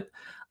 but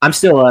I'm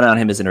still on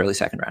him as an early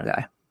second round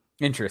guy.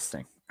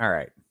 Interesting. All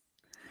right.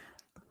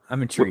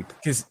 I'm intrigued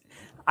because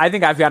I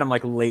think I've got him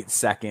like late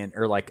second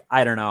or like,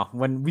 I don't know,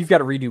 when we've got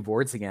to redo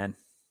boards again,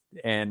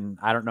 and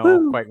I don't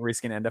know quite where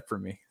he's going to end up for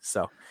me.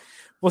 So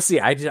we'll see.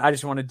 I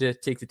just wanted to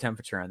take the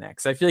temperature on that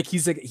because I feel like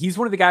he's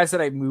one of the guys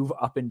that I move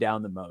up and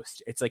down the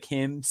most. It's like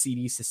him,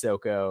 CD,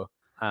 Sissoko.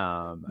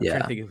 I'm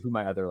trying to think of who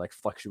my other like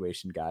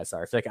fluctuation guys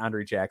are. I feel like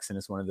Andre Jackson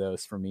is one of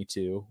those for me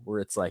too, where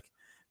it's like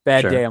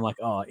bad day, I'm like,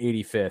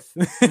 85th.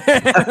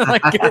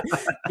 Like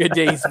good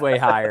day, he's way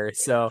higher.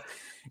 So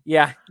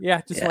yeah.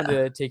 Just wanted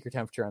to take your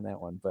temperature on that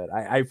one, but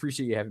I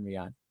appreciate you having me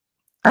on.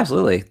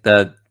 Absolutely.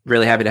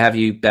 Really happy to have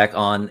you back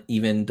on,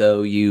 even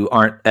though you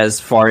aren't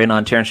as far in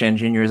on Terrence Shannon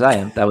Jr. as I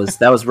am. That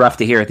was rough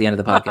to hear at the end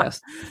of the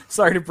podcast.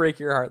 Sorry to break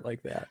your heart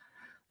like that.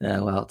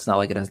 Well, it's not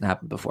like it hasn't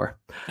happened before.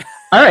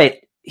 All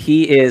right.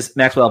 He is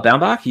Maxwell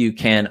Baumbach. You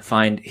can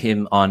find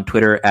him on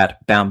Twitter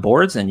at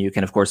Boundboards, and you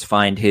can, of course,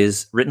 find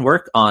his written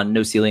work on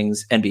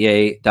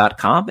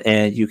NoCeilingsNBA.com,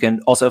 and you can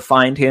also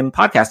find him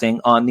podcasting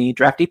on the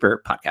Draft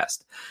Deeper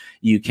podcast.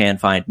 You can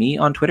find me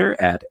on Twitter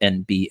at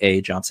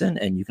NBA Johnson,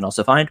 and you can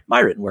also find my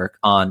written work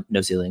on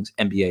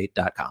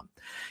NoCeilingsNBA.com.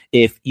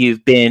 If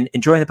you've been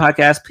enjoying the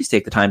podcast, please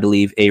take the time to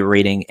leave a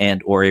rating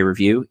and or a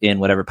review in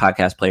whatever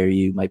podcast player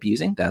you might be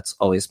using. That's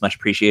always much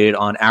appreciated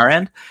on our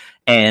end.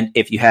 And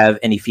if you have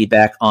any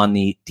feedback on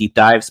the deep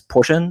dives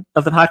portion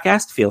of the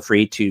podcast, feel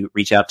free to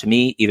reach out to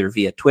me either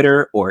via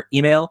Twitter or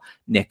email,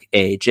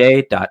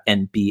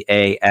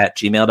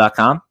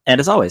 nickaj.nba@gmail.com. And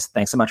as always,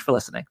 thanks so much for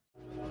listening.